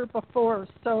quarter before,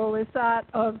 so is that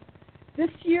of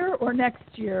this year or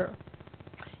next year?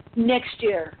 Next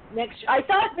year. I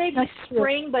thought maybe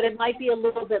spring, but it might be a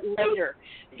little bit later.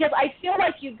 Because I feel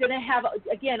like you're going to have,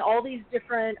 again, all these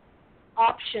different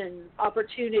options,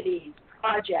 opportunities,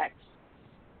 projects,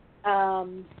 that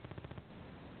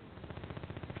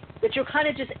you're kind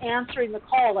of just answering the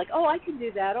call, like, oh, I can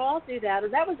do that, or I'll do that, or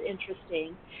that was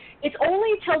interesting. It's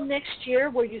only till next year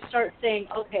where you start saying,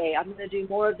 okay, I'm going to do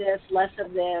more of this, less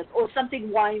of this, or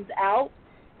something winds out,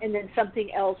 and then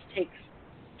something else takes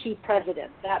key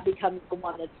precedence. That becomes the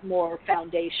one that's more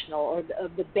foundational, or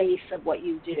the base of what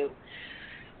you do.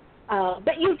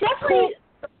 But you definitely,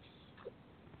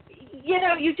 you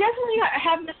definitely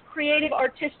have this creative,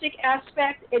 artistic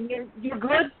aspect, and you're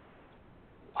good,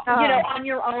 on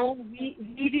your own,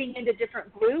 weaving into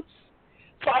different groups.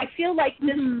 So I feel like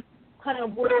this kind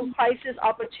of world crisis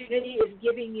opportunity is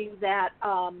giving you that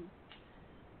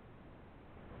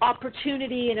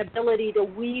opportunity and ability to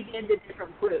weave into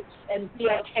different groups and be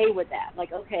okay with that.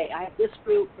 Like, okay, I have this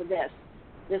group for this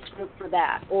group for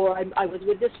that. Or I was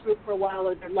with this group for a while,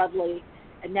 and they're lovely,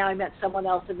 and now I met someone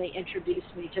else and they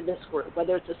introduced me to this group,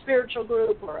 whether it's a spiritual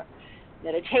group or a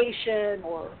meditation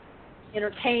or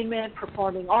entertainment,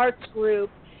 performing arts group.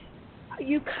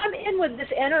 You come in with this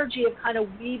energy of kind of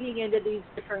weaving into these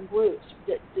different groups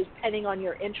depending on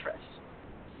your interests.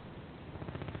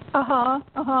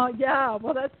 Yeah.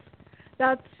 Well,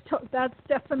 that's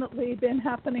definitely been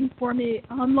happening for me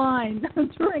online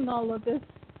during all of this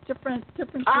different.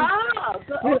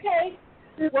 Okay.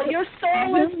 Well, your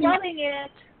soul is loving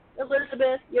it,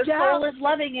 Elizabeth. Your soul is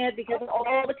loving it because of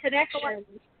all the connections.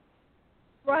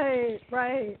 Right.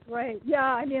 Yeah.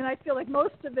 I mean, I feel like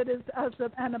most of it is as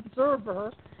an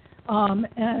observer,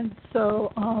 and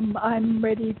so I'm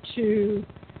ready to.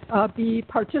 Be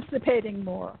participating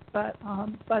more, but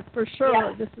for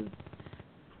sure this is,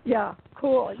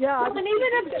 cool, Well, and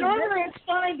even observer is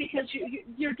fine because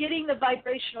you're getting the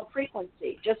vibrational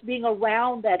frequency. Just being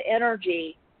around that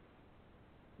energy,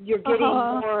 you're getting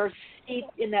more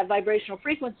steeped in that vibrational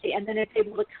frequency, and then it's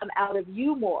able to come out of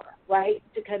you more, right?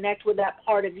 To connect with that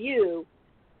part of you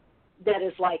that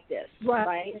is like this,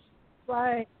 right?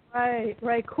 Right.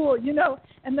 Cool.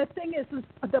 And the thing is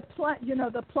the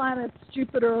planets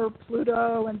Jupiter,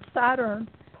 Pluto, and Saturn.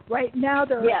 Right now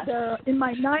they're in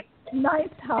my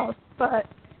ninth house, but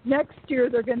next year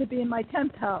they're going to be in my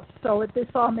 10th house. So this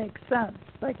all makes sense,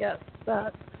 I guess.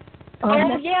 That. Well,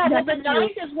 the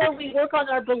ninth is where we work on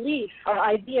our beliefs, our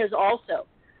ideas, also,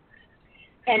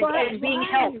 and being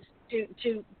helped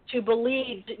to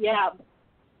believe. Yeah,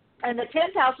 and the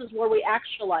 10th house is where we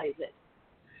actualize it.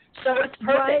 So it's perfect.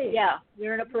 Right. Yeah,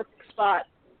 you're in a perfect spot.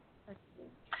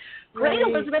 Great, Right.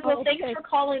 Elizabeth. Well, Okay. thanks for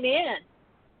calling in.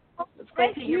 It's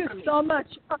great Thank to hear you from you. so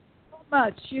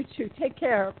much. You too. Take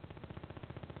care.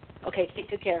 Okay, take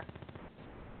good care.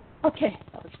 Okay.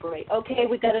 That was great. Okay,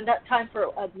 we've got enough time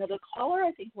for another caller.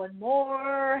 I think one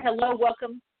more. Hello,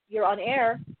 welcome. You're on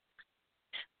air.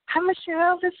 Hi,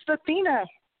 Michelle. This is Athena.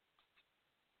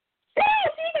 Hey,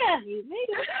 Athena, you made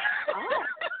it.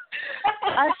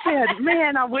 I said,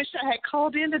 man, I wish I had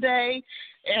called in today,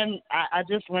 and I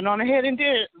just went on ahead and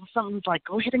did it. Something's like,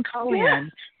 go ahead and call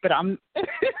in, but I'm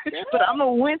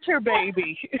a winter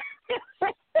baby.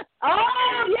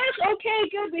 Oh, yes, okay,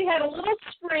 good. We had a little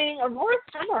spring, or more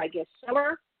summer, I guess.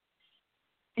 Summer?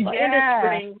 End of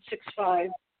spring, 6-5.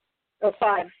 Oh,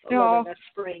 5, 11, that's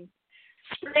spring.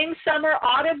 Spring, summer,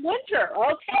 autumn, winter.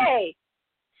 Okay.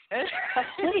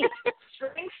 Complete.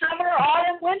 Spring, summer,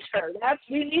 autumn, winter.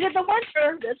 We needed the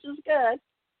winter. This is good.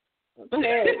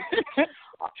 Okay.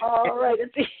 All right.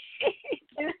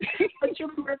 What's your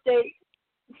birthday?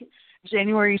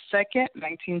 January 2nd,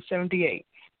 1978.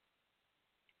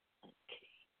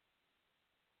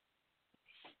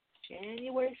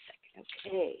 January 2nd.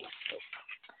 Okay. So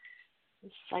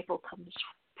this cycle comes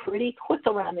pretty quick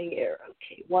around the year.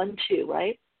 Okay. 1, 2,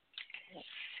 right?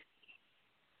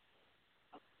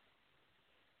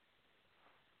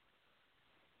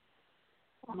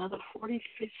 Another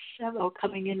 47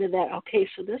 coming into that. Okay,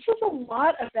 so this is a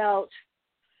lot about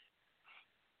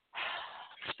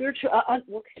spiritual.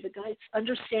 Okay, the guides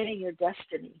understanding your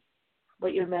destiny,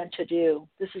 what you're meant to do.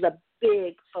 This is a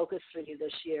big focus for you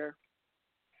this year.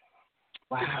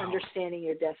 Wow. Just understanding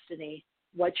your destiny,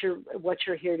 what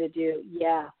you're here to do.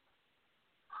 Yeah.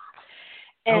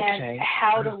 And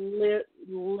how to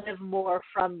live more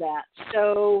from that.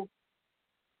 So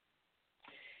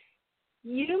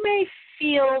you may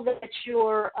feel that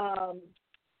you're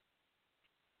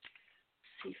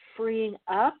freeing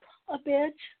up a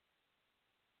bit.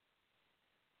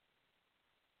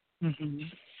 Mm-hmm.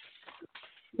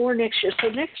 More next year. So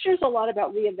next year's a lot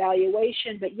about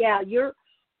reevaluation, but yeah,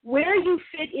 where you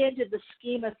fit into the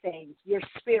scheme of things, your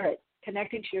spirit,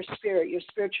 connecting to your spirit, your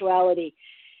spirituality.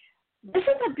 This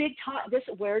is a big time.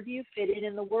 Where do you fit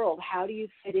in the world? How do you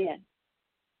fit in?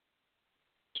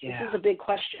 Yeah. This is a big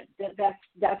question.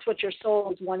 That's what your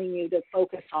soul is wanting you to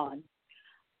focus on.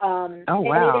 Wow. And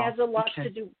it has a lot to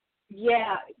do.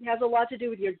 Yeah, it has a lot to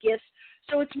do with your gifts.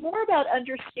 So it's more about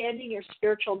understanding your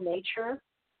spiritual nature.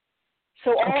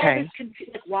 So all of this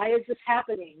like, why is this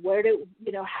happening?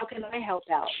 How can I help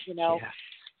out?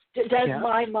 Does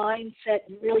my mindset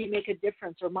really make a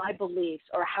difference, or my beliefs,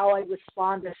 or how I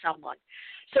respond to someone?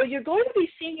 So you're going to be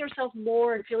seeing yourself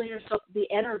more and feeling yourself, the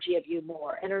energy of you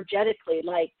more energetically,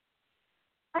 like,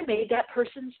 I made that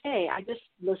person's day. I just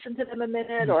listened to them a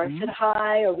minute, or I said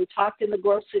hi, or we talked in the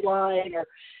grocery line, or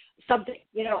something.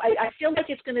 I feel like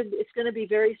it's gonna be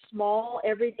very small,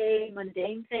 everyday,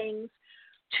 mundane things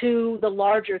to the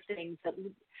larger things. That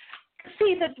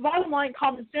see, the bottom line,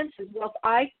 common sense is, well,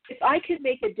 if I could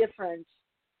make a difference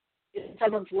in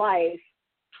someone's life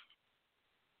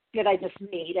that I just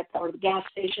meet at the gas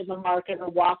station, the market, or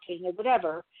walking, or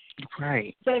whatever,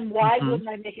 right? Then why wouldn't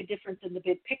I make a difference in the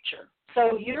big picture?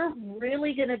 So you're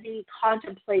really going to be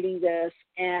contemplating this,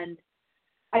 and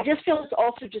I just feel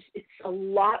it's a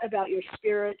lot about your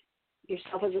spirit,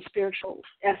 yourself as a spiritual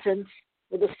essence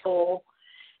with a soul,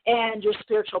 and your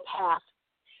spiritual path.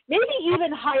 Maybe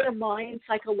even higher mind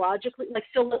psychologically, like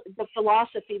the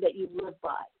philosophy that you live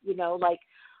by,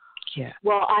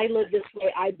 well, I live this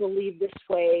way, I believe this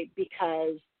way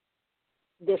because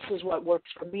this is what works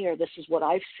for me, or this is what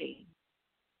I've seen.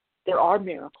 There are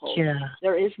miracles. Yeah.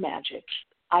 There is magic.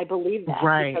 I believe that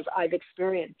because I've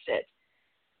experienced it.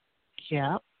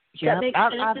 Yeah. Yeah. That makes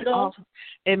sense at all?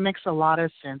 It makes a lot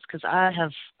of sense because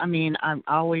I'm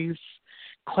always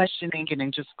questioning it,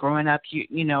 and just growing up,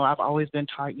 I've always been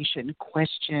taught you shouldn't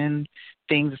question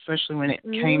things, especially when it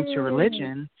came to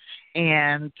religion.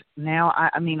 And now, I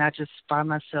just find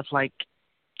myself like,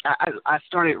 I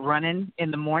started running in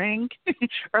the morning,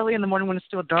 early in the morning when it's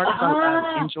still dark. So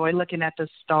I enjoy looking at the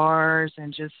stars,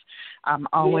 and just I'm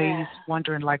always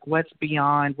wondering, like, what's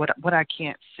beyond what I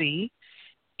can't see.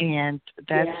 And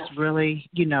that's really,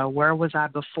 where was I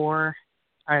before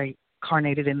I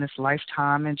incarnated in this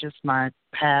lifetime, and just my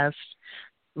past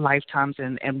lifetimes,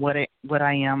 and what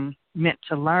I am meant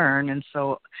to learn. And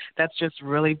so that's just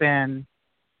really been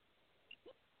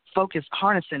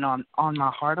harnessing on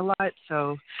my heart a lot.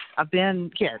 So I've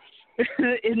been,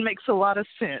 it makes a lot of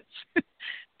sense.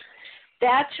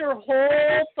 That's your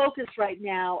whole focus right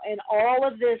now, and all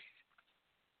of this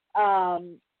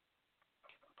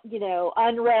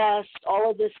unrest,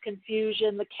 all of this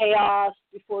confusion, the chaos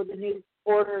before the new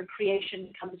order and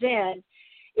creation comes in,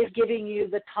 is giving you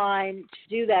the time to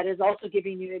do that, is also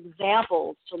giving you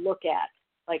examples to look at.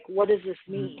 Like, what does this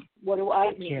mean? What do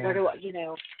I mean? Yeah. What do I,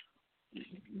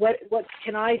 what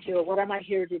can I do? What am I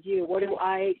here to do? What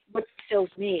fulfills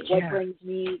me? What brings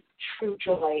me true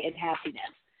joy and happiness?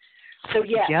 So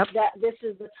yes, this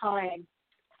is the time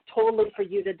totally for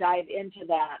you to dive into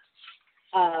that.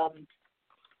 How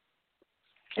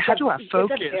do I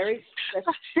focus?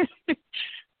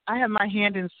 I have my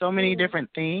hand in so many different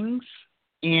things,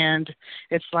 and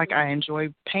it's like I enjoy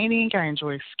painting, I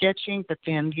enjoy sketching, but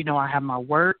then, I have my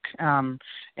work and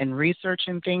research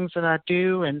and things that I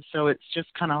do, and so it's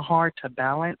just kind of hard to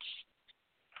balance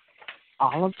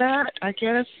all of that, I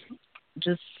guess.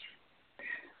 Just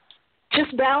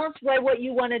balance by what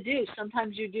you want to do.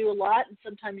 Sometimes you do a lot, and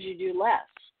sometimes you do less,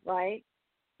 right?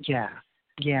 Yeah.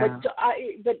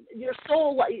 But your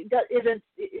soul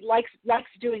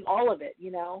likes doing all of it,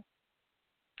 You're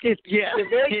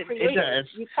very creative. It does.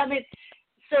 You come in,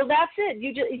 so that's it.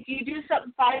 If you do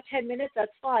something 5-10 minutes,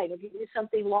 that's fine. If you do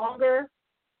something longer,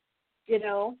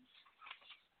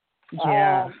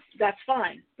 that's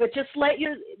fine. But just let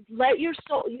your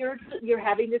soul. You're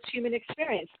having this human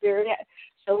experience, spirit.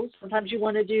 So sometimes you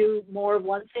want to do more of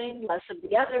one thing, less of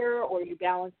the other, or you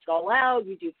balance it all out.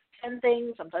 You do 10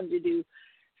 things. Sometimes you do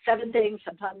 7 things.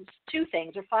 Sometimes 2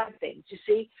 things or 5 things. You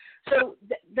see. So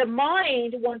the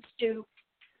mind wants to.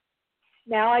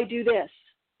 Now I do this.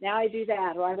 Now I do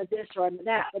that, or I'm a this, or I'm a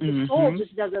that. But the soul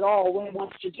just does it all when it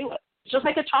wants to do it. It's just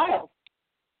like a child.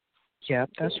 Yeah,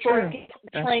 that's true.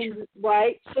 Trained,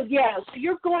 right? So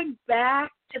you're going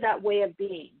back to that way of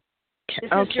being. This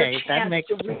is your chance that makes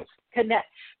to sense. Connect,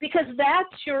 because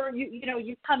that's your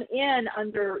you come in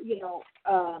under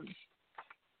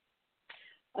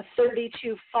a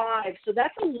 32.5, so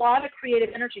that's a lot of creative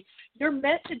energy. You're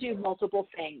meant to do multiple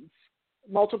things,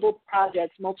 multiple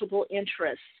projects, multiple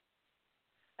interests,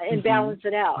 and balance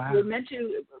it out. Wow. You're meant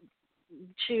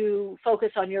to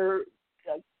focus on your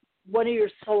one of your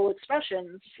soul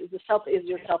expressions is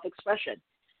your self-expression,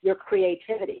 your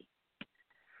creativity.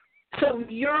 So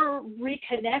you're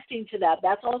reconnecting to that.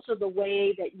 That's also the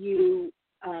way that you,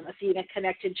 Athena,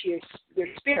 connect into your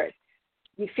spirit.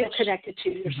 You feel connected to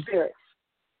your spirit.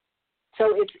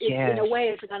 So it's in a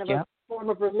way, it's kind of a form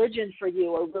of religion for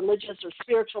you, or religious or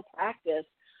spiritual practice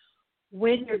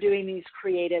when you're doing these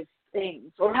creative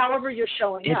things, or however you're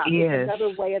showing up. It's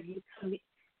another way of you,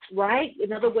 right?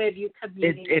 Another way of you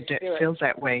communing with spirit. It feels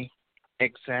that way.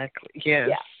 Exactly. Yes.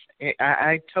 Yeah.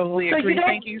 I totally agree.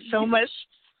 Thank you so much.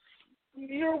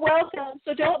 You're welcome.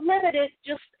 So don't limit it.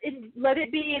 Just let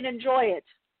it be and enjoy it.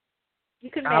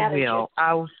 You can manage it.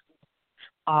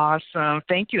 Awesome.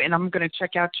 Thank you. And I'm going to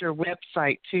check out your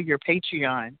website, too, your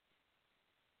Patreon.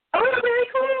 Oh, very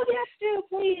cool. Yes, do.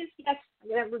 Please. Yes. I'm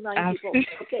going to remind people.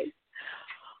 Okay.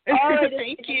 All right.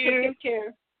 Thank you. Take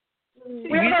care.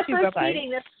 We have our first meeting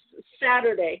this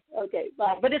Saturday. Okay.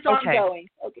 Bye. But it's ongoing.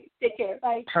 Okay. Take care.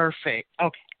 Bye. Perfect.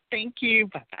 Okay. Thank you.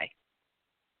 Bye-bye.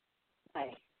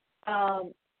 Bye.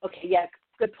 Okay,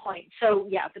 good point. So,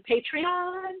 the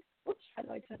Patreon, oops, how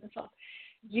do I turn this off?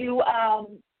 You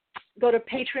go to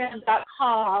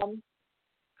patreon.com,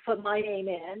 put my name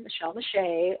in, Michelle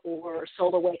Mache, or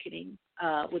Soul Awakening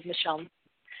with Michelle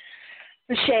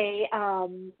Mache.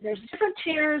 There's different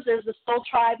tiers. There's the Soul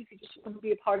Tribe if you just want to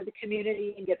be a part of the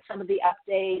community and get some of the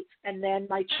updates. And then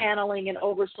my channeling and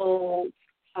oversoul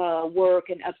work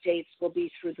and updates will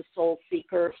be through the Soul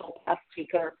Seeker, Soul Path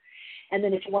Seeker. And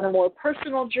then if you want a more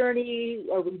personal journey,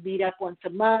 or we meet up once a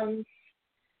month,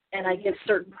 and I give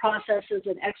certain processes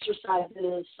and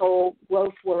exercises, soul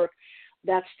growth work,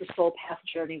 that's the Soul Path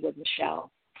Journey with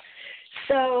Michelle.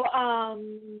 So,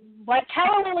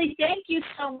 Lily, thank you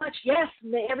so much. Yes,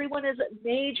 everyone is a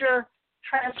major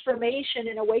transformation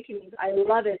and awakening. I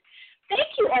love it.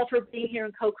 Thank you all for being here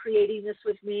and co-creating this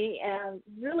with me, and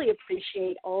really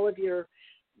appreciate all of your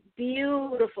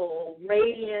beautiful,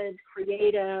 radiant,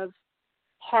 creative,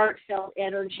 heartfelt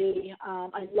energy.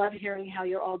 I love hearing how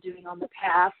you're all doing on the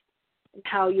path and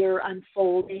how you're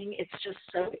unfolding. It's just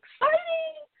so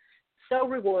exciting, so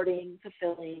rewarding,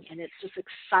 fulfilling, and it's just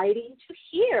exciting to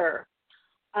hear,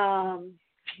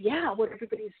 what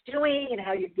everybody's doing and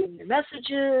how you're giving your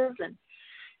messages and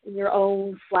your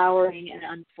own flowering and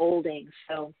unfolding.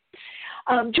 So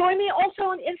join me also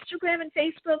on Instagram and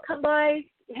Facebook. Come by,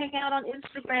 hang out on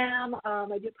Instagram.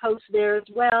 I do post there as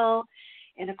well.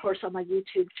 And, of course, on my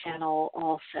YouTube channel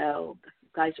also. You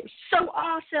guys are so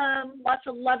awesome. Lots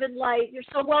of love and light. You're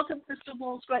so welcome, Crystal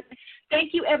Molescott.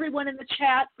 Thank you, everyone in the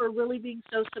chat, for really being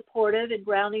so supportive and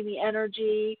grounding the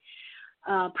energy.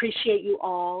 Appreciate you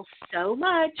all so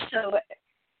much. So,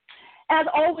 as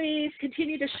always,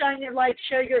 continue to shine your light,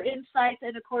 share your insights,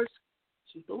 and, of course,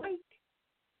 keep awake.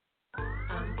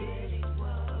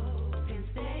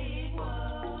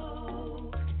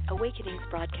 Awakenings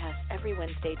broadcast every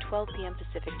Wednesday, 12 p.m.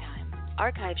 Pacific Time.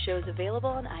 Archive shows available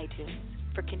on iTunes.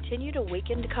 For continued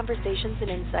awakened conversations and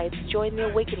insights, join the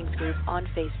Awakenings group on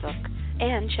Facebook.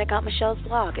 And check out Michelle's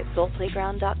blog at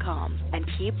soulplayground.com. And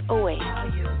keep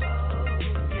awake.